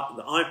dice.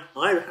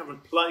 I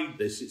haven't played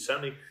this. It's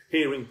only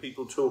hearing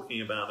people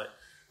talking about it.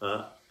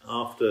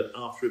 After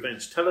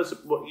events. Tell us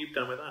what you've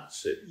done with that,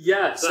 Sid.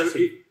 Yeah, so that's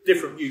a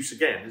different use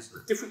again, isn't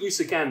it? Different use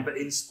again, but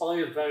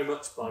inspired very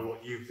much by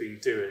what you've been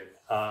doing.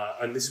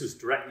 And this was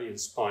directly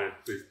inspired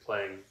with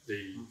playing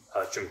the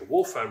Jungle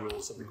Warfare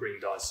rules and the green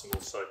dice, and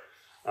also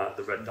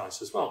the red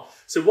dice as well.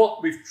 So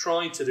what we've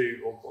tried to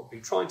do, or what we've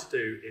been trying to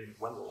do in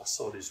When the Last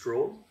Sword is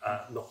Drawn,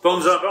 not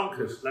Bonsai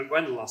Bonkers.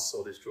 When the Last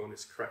Sword is Drawn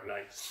is the correct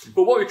name.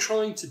 But what we're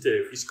trying to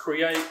do is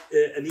create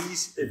a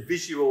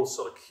visual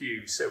sort of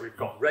cue. So we've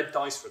got red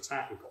dice for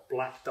attack, we've got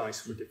black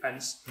dice for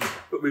defence,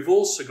 but we've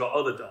also got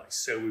other dice.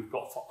 So we've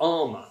got for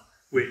armour,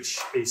 which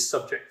is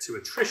subject to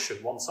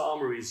attrition. Once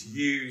armour is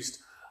used,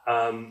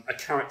 a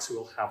character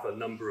will have a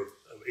number of,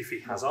 if he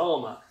has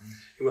armour,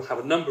 he will have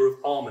a number of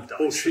armour dice.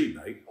 Or she,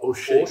 mate. Or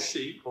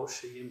she. Or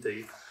she,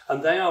 indeed.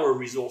 And they are a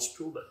resource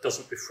pool that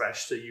doesn't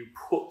refresh, so you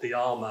put the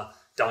armour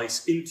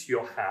dice into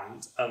your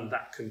hand, and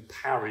that can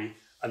parry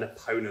an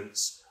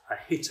opponent's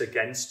hit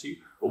against you.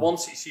 But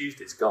once it's used,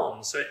 it's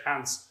gone. So it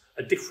adds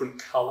a different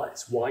colour.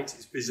 It's white,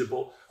 it's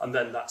visible, and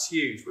then that's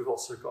used. We've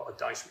also got a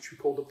dice which we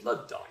call the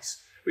blood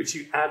dice, which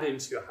you add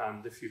into your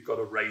hand if you've got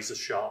a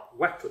razor-sharp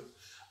weapon.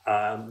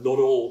 Not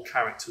all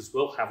characters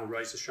will have a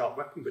razor-sharp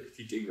weapon, but if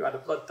you do, you add a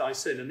blood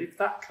dice in, and if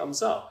that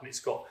comes up, and if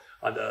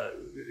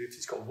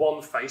it's got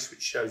one face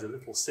which shows a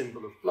little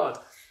symbol of blood,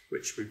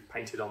 which we've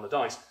painted on the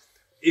dice,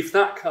 if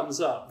that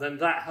comes up, then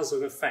that has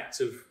an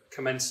effect of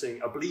commencing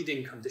a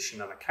bleeding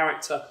condition on a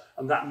character,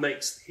 and that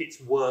makes the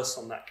hits worse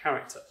on that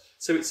character.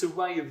 So it's a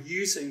way of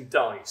using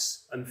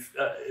dice and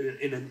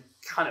in a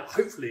kind of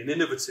hopefully an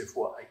innovative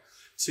way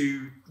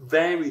to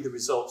vary the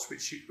results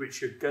which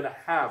you're going to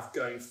have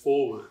going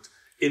forward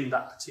in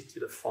that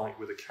particular fight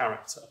with a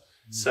character.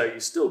 So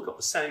you've still got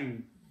the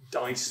same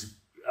dice,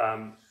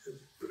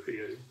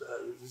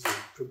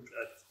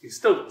 you've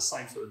still got the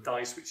same sort of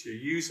dice which you're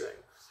using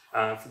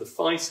for the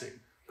fighting,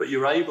 but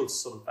you're able to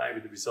sort of vary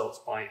the results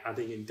by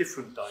adding in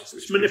different dice.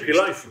 Which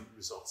manipulation.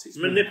 Results. It's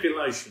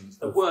manipulation.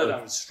 The word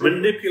I was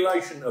struggling.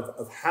 Manipulation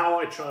of how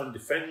I try and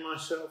defend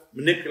myself.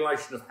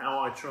 Manipulation of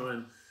how I try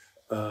and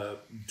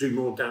do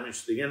more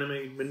damage to the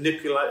enemy.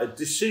 Manipulate a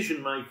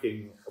decision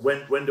making.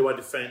 When do I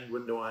defend?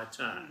 When do I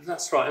attack?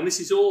 That's right. And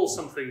this is all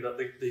something that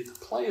the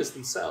players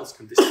themselves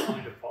can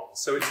decide upon.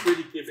 So it's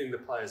really giving the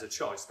players a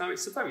choice. Now,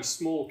 it's a very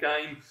small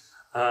game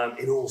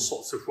in all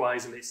sorts of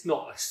ways, and it's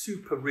not a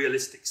super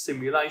realistic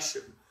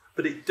simulation,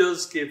 but it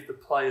does give the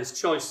players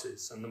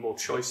choices, and the more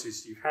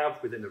choices you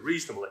have within a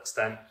reasonable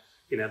extent,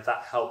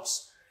 that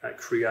helps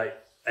create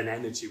an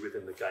energy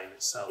within the game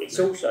itself. It's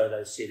also,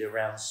 though, Sid,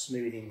 around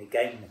smoothing the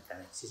game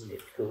mechanics, isn't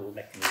it? Core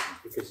mechanisms,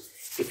 because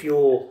if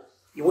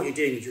what you're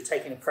doing is you're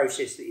taking a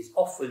process that is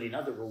often in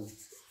other rules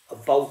a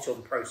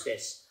bolt-on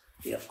process,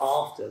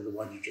 after the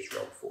one you just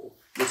rolled for.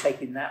 You're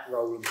taking that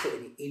roll and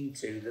putting it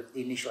into the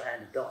initial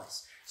hand of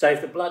dice. So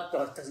if the blood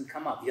dice doesn't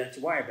come up, you don't have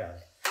to worry about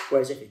it.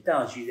 Whereas if it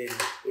does, it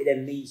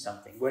then means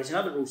something. Whereas in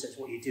other rules, that's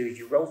what you do is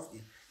you roll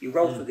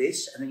for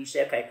this, and then you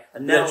say, okay,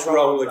 and now let's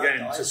roll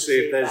again to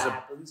see if there's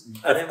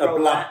a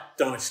blood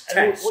dice test.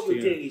 And what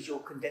you're doing is you're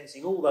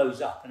condensing all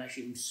those up and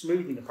actually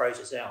smoothing the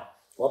process out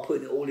while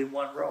putting it all in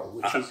one roll,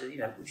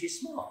 which is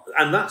smart.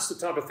 And that's the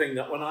type of thing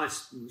that when I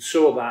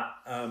saw that,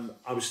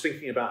 I was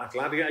thinking about a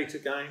gladiator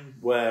game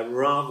where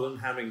rather than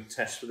having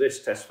tests for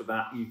this, tests for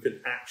that, you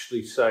could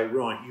actually say,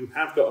 right, you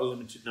have got a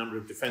limited number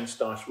of defence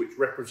dice which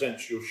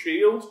represents your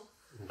shield.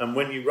 And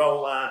when you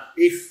roll that,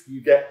 if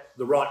you get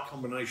the right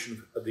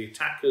combination of the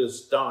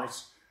attacker's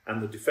dice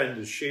and the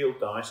defender's shield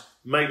dice,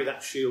 maybe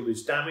that shield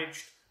is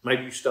damaged,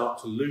 maybe you start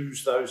to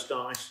lose those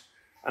dice.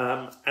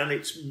 And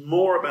it's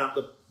more about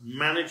the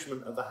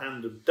management of the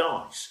hand of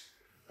dice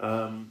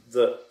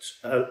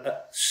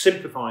that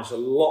simplifies a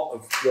lot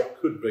of what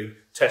could be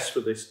test for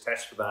this,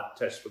 test for that,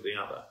 test for the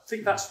other. I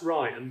think that's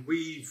right, and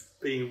we've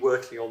been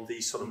working on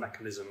these sort of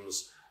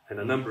mechanisms in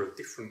a number of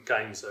different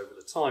games over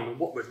the time, and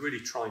what we're really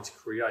trying to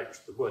create, which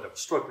is the word I was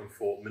struggling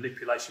for,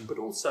 manipulation, but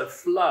also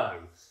flow.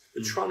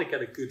 We're trying to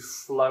get a good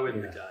flow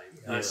in the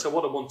game. So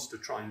what I wanted to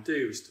try and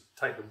do is to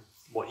take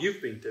what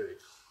you've been doing,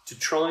 to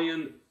try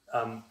and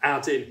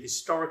add in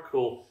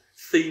historical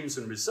themes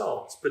and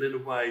results, but in a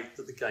way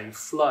that the game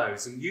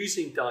flows, and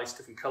using dice,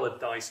 different coloured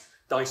dice,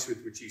 dice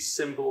with reduced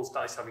symbols,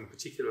 dice having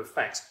particular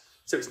effects.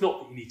 So it's not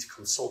that you need to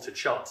consult a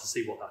chart to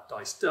see what that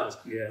dice does,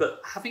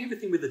 but having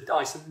everything with the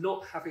dice and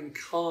not having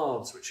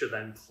cards which are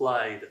then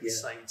played at the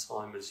same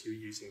time as you're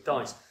using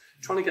dice.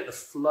 Trying to get the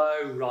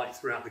flow right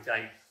throughout the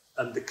game,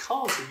 and the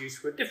cards are used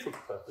for a different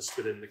purpose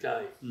within the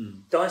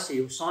game. Dice are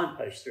your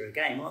signposts through a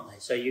game, aren't they?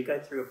 So you go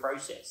through a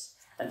process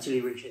until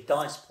you reach a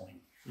dice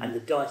point, and the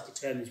dice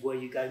determines where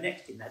you go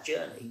next in that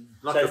journey.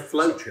 Like a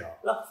flowchart.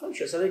 Like a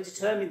flowchart. So they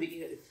determine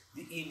that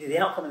the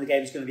outcome of the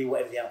game is going to be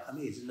whatever the outcome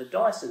is, and the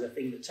dice are the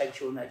thing that takes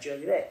you on that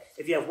journey there.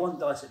 If you have one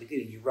dice at the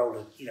beginning, you roll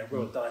a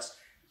dice.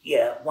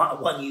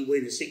 One you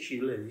win, 6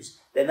 you lose.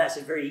 Then that's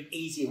a very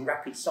easy and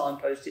rapid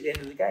signpost at the end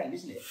of the game,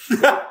 isn't it?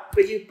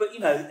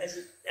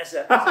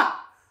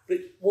 But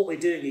what we're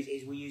doing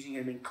is we're using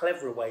them in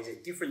cleverer ways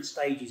at different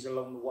stages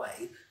along the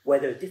way, where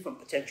there are different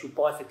potential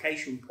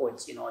bifurcation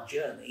points in our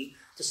journey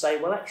to say,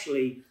 well,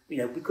 actually,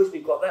 because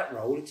we've got that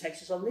roll, it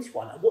takes us on this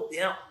one. And what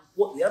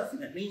the other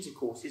thing that means, of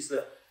course, is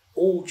that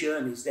all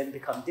journeys then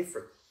become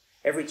different.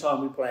 Every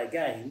time we play a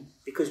game,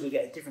 because we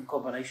get a different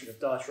combination of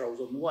dice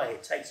rolls on the way,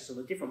 it takes us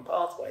on a different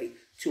pathway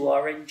to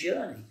our end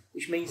journey,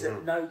 which means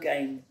that no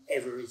game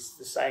ever is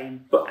the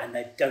same, and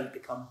they don't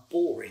become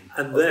boring.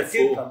 And if they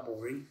do become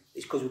boring,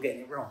 it's because we're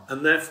getting it wrong.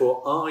 And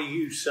therefore, are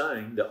you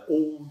saying that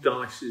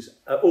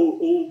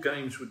all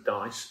games with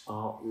dice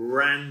are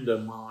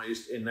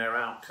randomised in their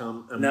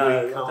outcome, and we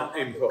can't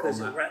input on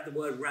that? Because the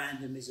word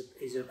random has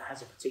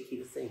a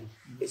particular thing.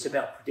 It's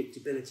about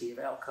predictability of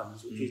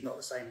outcomes, which is not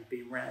the same as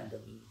being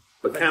random.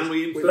 But can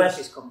we influence? We've had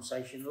this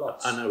conversation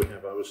lots. I know we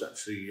have. I was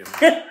actually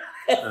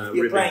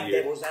You're playing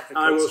devil's advocate.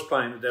 I was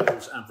playing the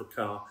devil's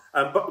advocate.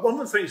 But one of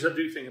the things I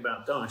do think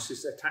about dice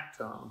is they're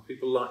tactile, and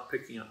people like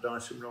picking up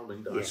dice and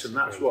rolling dice. Yes, and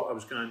that's what I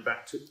was going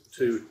back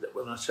to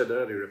when I said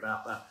earlier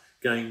about that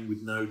game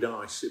with no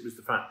dice. It was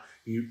the fact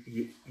you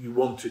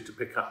wanted to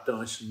pick up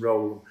dice and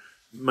roll them.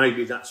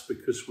 Maybe that's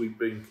because we've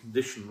been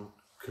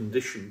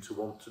conditioned to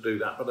want to do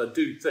that. But I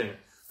do think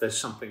there's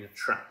something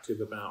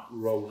attractive about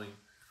rolling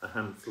a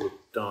handful of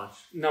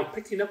dice. Now,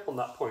 picking up on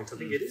that point, I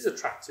think it is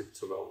attractive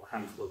to roll a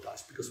handful of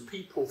dice because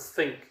people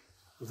think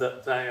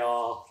that they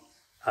are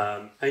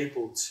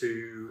able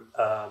to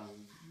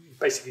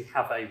basically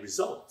have a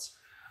result.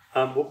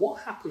 But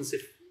what happens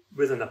if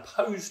with an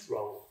opposed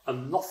roll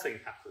and nothing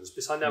happens?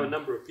 Because I know a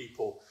number of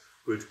people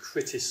would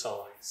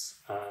criticise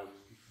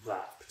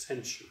that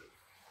potentially.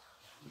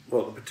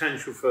 Well, the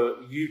potential for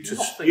you to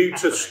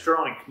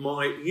strike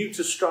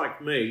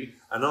me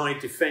and I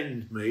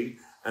defend me,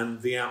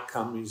 and the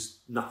outcome is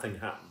nothing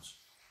happens.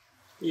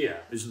 Yeah,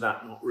 isn't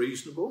that not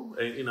reasonable?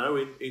 You know,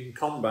 in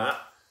combat,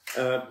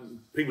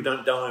 people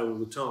don't die all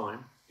the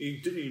time. You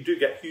do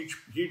get huge.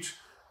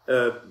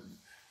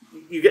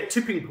 You get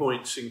tipping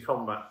points in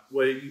combat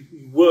where you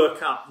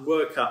work up,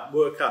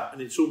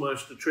 and it's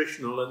almost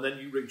attritional, and then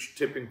you reach a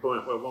tipping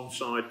point where one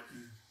side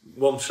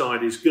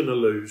is going to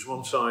lose,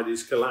 one side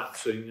is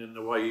collapsing, and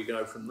away you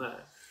go from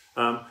there.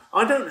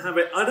 I don't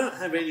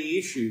have any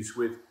issues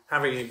with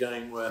having a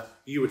game where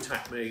you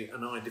attack me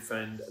and I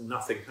defend and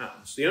nothing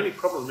happens. The only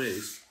problem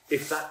is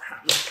if that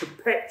happens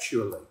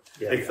perpetually.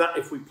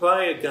 If we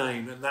play a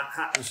game and that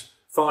happens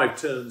 5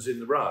 turns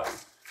in a row,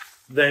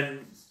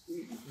 then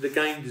the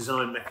game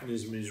design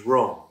mechanism is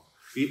wrong.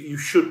 You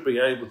should be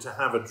able to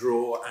have a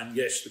draw, and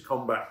yes, the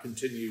combat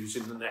continues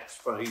in the next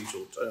phase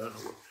or turn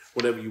or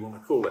whatever you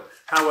want to call it.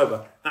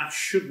 However, that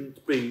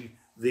shouldn't be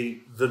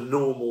the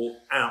normal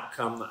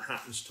outcome that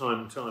happens time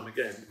and time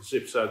again, because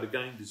if so, the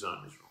game design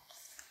is wrong.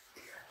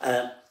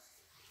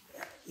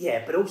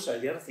 Yeah, but also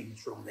the other thing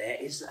that's wrong there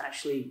is that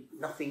actually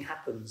nothing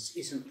happens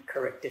isn't the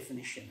correct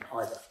definition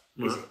either,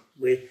 is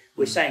it?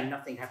 We're saying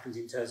nothing happens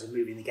in terms of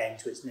moving the game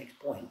to its next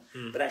point,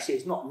 but actually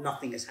it's not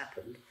nothing has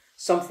happened.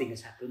 Something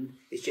has happened.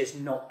 It's just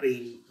not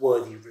been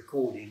worthy of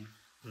recording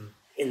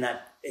in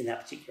that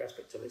particular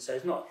aspect of it. So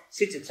it's not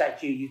Sid's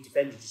attacked you, you've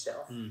defended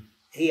yourself.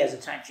 He has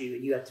attacked you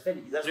and you have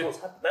defended you. That's what's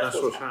happened. That's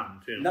what's happened.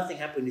 Yeah. Nothing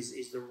happened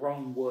is the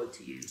wrong word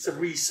to use. It's a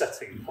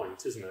resetting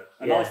point, isn't it?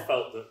 And I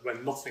felt that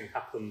when nothing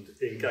happened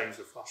in games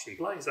of Flash and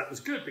Blaze, that was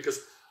good, because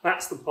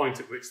that's the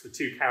point at which the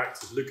two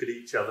characters look at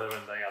each other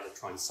and they either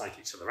try and psych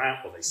each other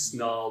out, or they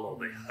snarl, or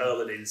they hurl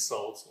an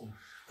insult, or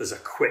there's a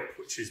quip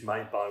which is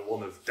made by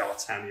one of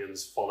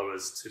D'Artagnan's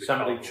followers to the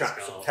somebody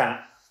traps a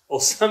cat. Or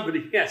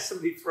somebody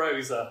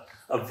throws a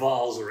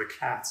vase or a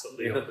cat at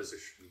the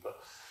opposition. But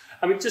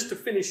I mean, just to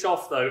finish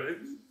off though,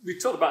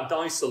 we've talked about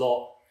dice a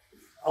lot.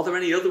 Are there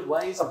any other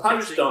ways?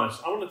 Opposed dice.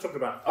 I want to talk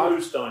about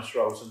opposed dice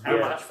rolls and how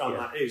much fun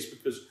that is,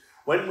 because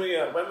when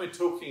we're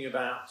talking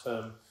about,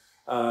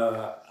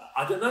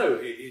 I don't know,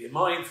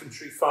 my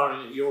infantry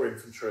firing at your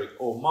infantry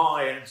or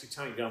my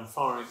anti-tank gun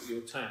firing at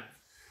your tank,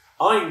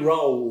 I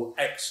roll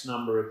X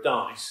number of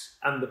dice,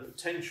 and the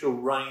potential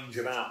range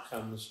of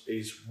outcomes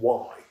is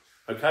Y.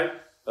 Okay,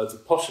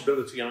 the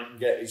possibility I can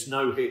get is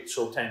no hits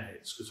or 10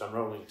 hits because I'm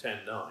rolling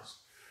 10 dice.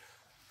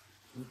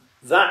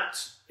 That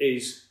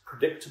is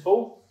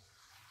predictable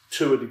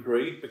to a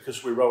degree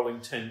because we're rolling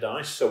 10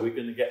 dice, so we're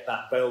going to get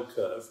that bell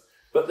curve.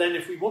 But then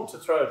if we want to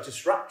throw a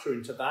disruptor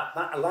into that,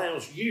 that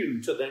allows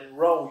you to then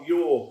roll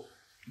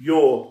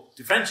your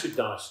defensive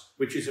dice,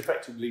 which is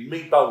effectively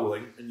me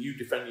bowling and you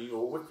defending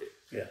your wicket.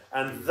 Yeah.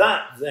 And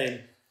that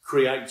then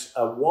creates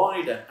a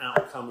wider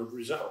outcome of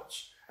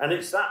results. And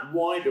it's that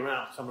wider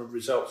outcome of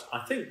results, I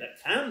think,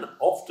 that can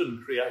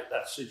often create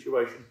that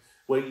situation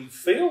where you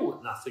feel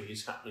that nothing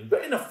is happening.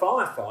 But in a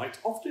firefight,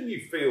 often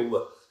you feel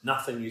that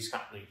nothing is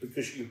happening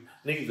because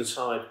neither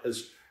side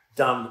has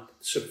done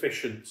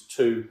sufficient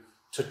to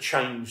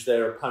change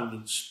their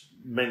opponent's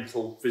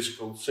mental,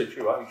 physical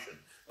situation.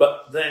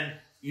 But then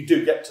you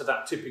do get to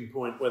that tipping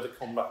point where the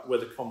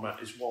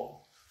combat is won.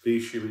 The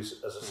issue is,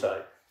 as I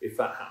say, if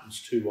that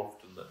happens too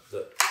often,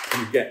 that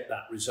you get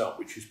that result,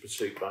 which is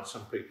perceived by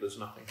some people as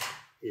nothing.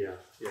 Yeah.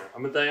 I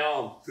mean, they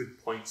are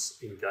good points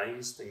in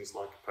games, things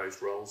like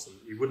opposed rolls, and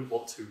you wouldn't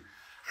want to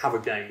have a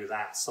game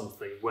without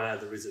something where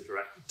there is a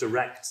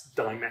direct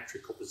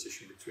diametric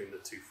opposition between the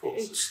two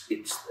forces.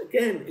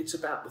 It's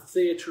about the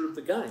theatre of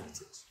the game.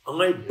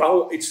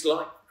 It's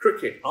like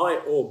cricket.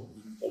 Or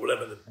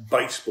whatever, the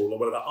baseball or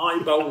whatever.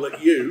 I bowl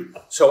at you,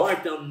 so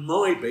I've done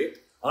my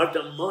bit. I've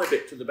done my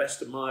bit to the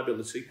best of my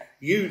ability.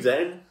 You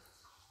then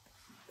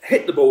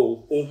hit the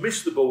ball or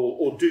miss the ball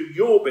or do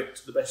your bit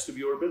to the best of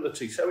your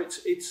ability. So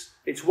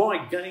it's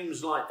why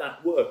games like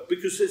that work,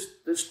 because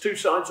there's two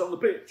sides on the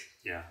pitch.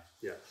 Yeah.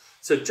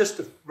 So just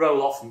to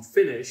roll off and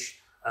finish,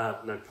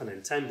 no pun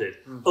intended.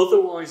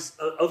 Other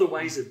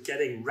ways of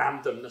getting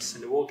randomness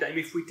in a war game,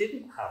 if we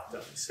didn't have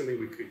them, something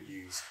we could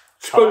use.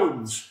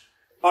 Spoons.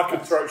 I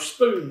could throw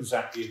spoons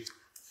at you.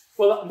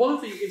 Well, one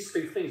of the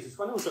interesting things is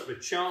when I was up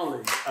with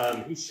Charlie,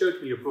 he showed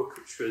me a book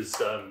which was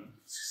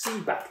Sea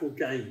Battle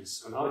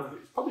Games, and it was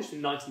published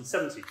in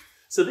 1970.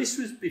 So this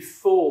was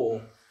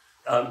before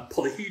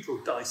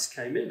polyhedral dice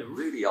came in, a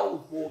really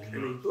old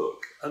wargaming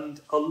book, and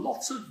a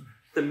lot of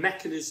the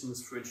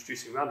mechanisms for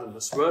introducing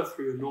randomness were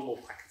through a normal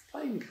pack of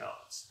playing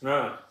cards,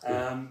 Right.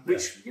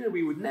 which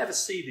we would never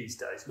see these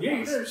days. Yeah,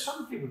 you do.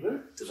 Some people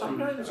do. Some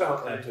games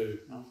out there do.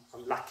 I'm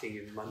lacking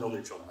in my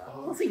knowledge on that.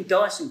 I think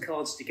dice and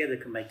cards together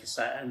can make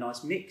a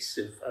nice mix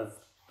of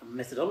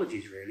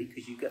methodologies, really,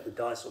 because you get the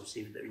dice,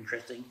 obviously, that are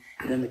interesting,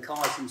 and then the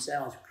cards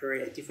themselves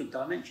create a different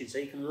dimension, so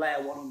you can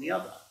layer one on the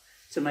other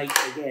to make,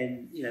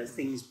 again,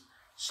 things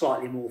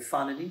slightly more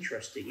fun and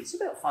interesting. It's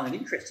about fun and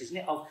interest, isn't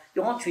it?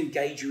 You want to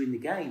engage you in the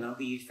game, and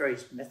we use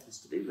various methods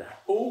to do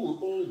that.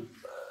 All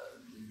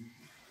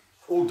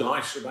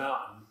dice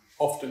about, and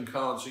often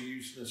cards are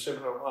used in a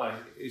similar way,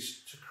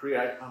 is to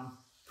create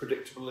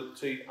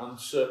unpredictability,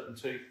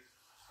 uncertainty,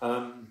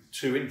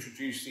 to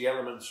introduce the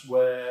elements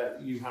where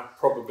you have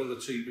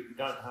probability but you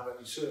don't have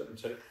any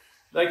certainty.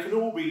 They can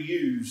all be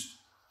used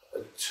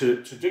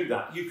to do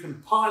that. You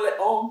can pile it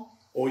on,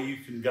 or you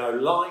can go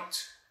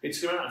light.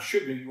 It's the amount of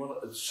sugar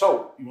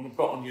salt you want to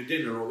put on your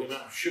dinner, or the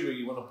amount of sugar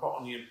you want to put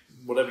on your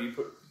whatever you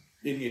put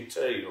in your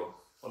tea or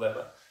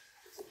whatever.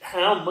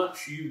 How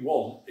much you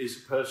want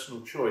is a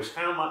personal choice.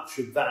 How much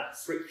of that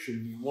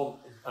friction you want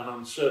and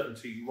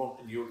uncertainty you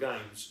want in your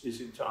games is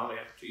entirely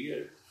up to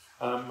you.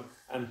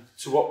 And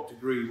to what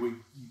degree we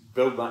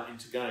build that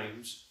into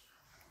games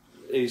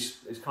is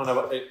kind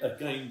of a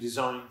game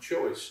design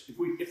choice.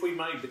 If we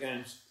made the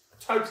games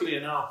totally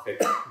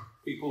anarchic,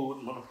 people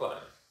wouldn't want to play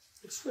it.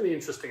 It's really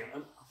interesting.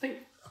 I think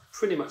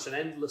pretty much an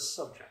endless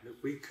subject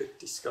that we could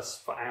discuss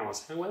for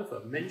hours.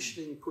 However,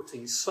 mentioning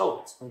putting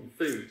salt on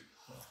food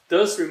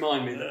does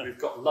remind me that we've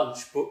got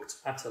lunch booked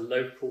at a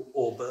local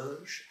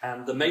auberge,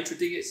 and the maitre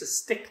d' is a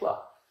stickler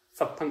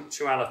for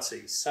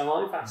punctuality. So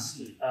I've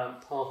asked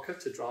Parker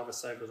to drive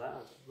us over there.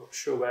 I'm not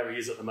sure where he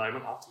is at the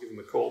moment. I'll have to give him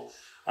a call.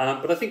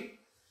 But I think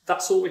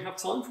that's all we have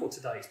time for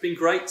today. It's been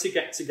great to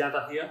get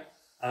together here,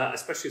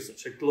 especially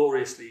such a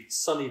gloriously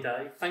sunny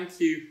day. Thank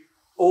you,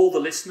 all the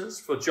listeners,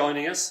 for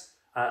joining us.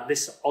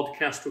 This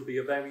Oddcast would be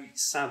a very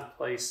sad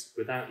place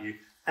without you.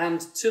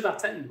 And to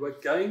that end, we're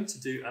going to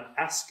do an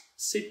Ask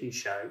Sydney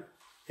show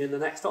in the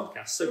next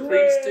Oddcast. So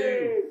please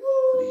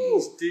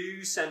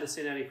do send us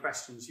in any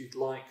questions you'd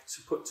like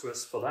to put to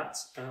us for that.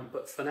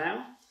 But for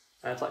now,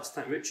 I'd like to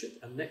thank Richard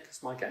and Nick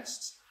as my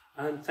guests.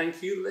 And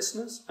thank you,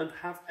 listeners, and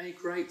have a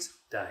great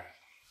day.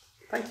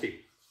 Thank you.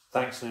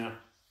 Thanks now.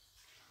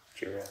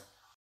 Cheerio.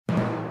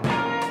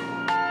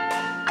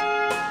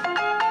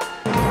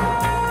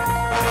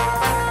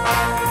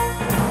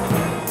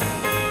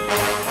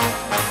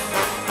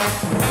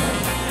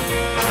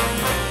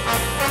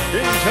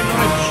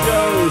 Tonight's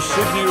show,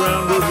 Sydney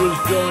Roundwood was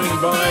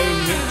joined by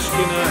Nick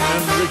Skinner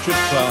and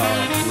Richard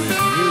Clark, with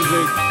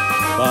music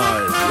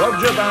by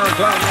Roger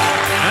Barraclough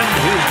and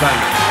his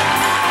band.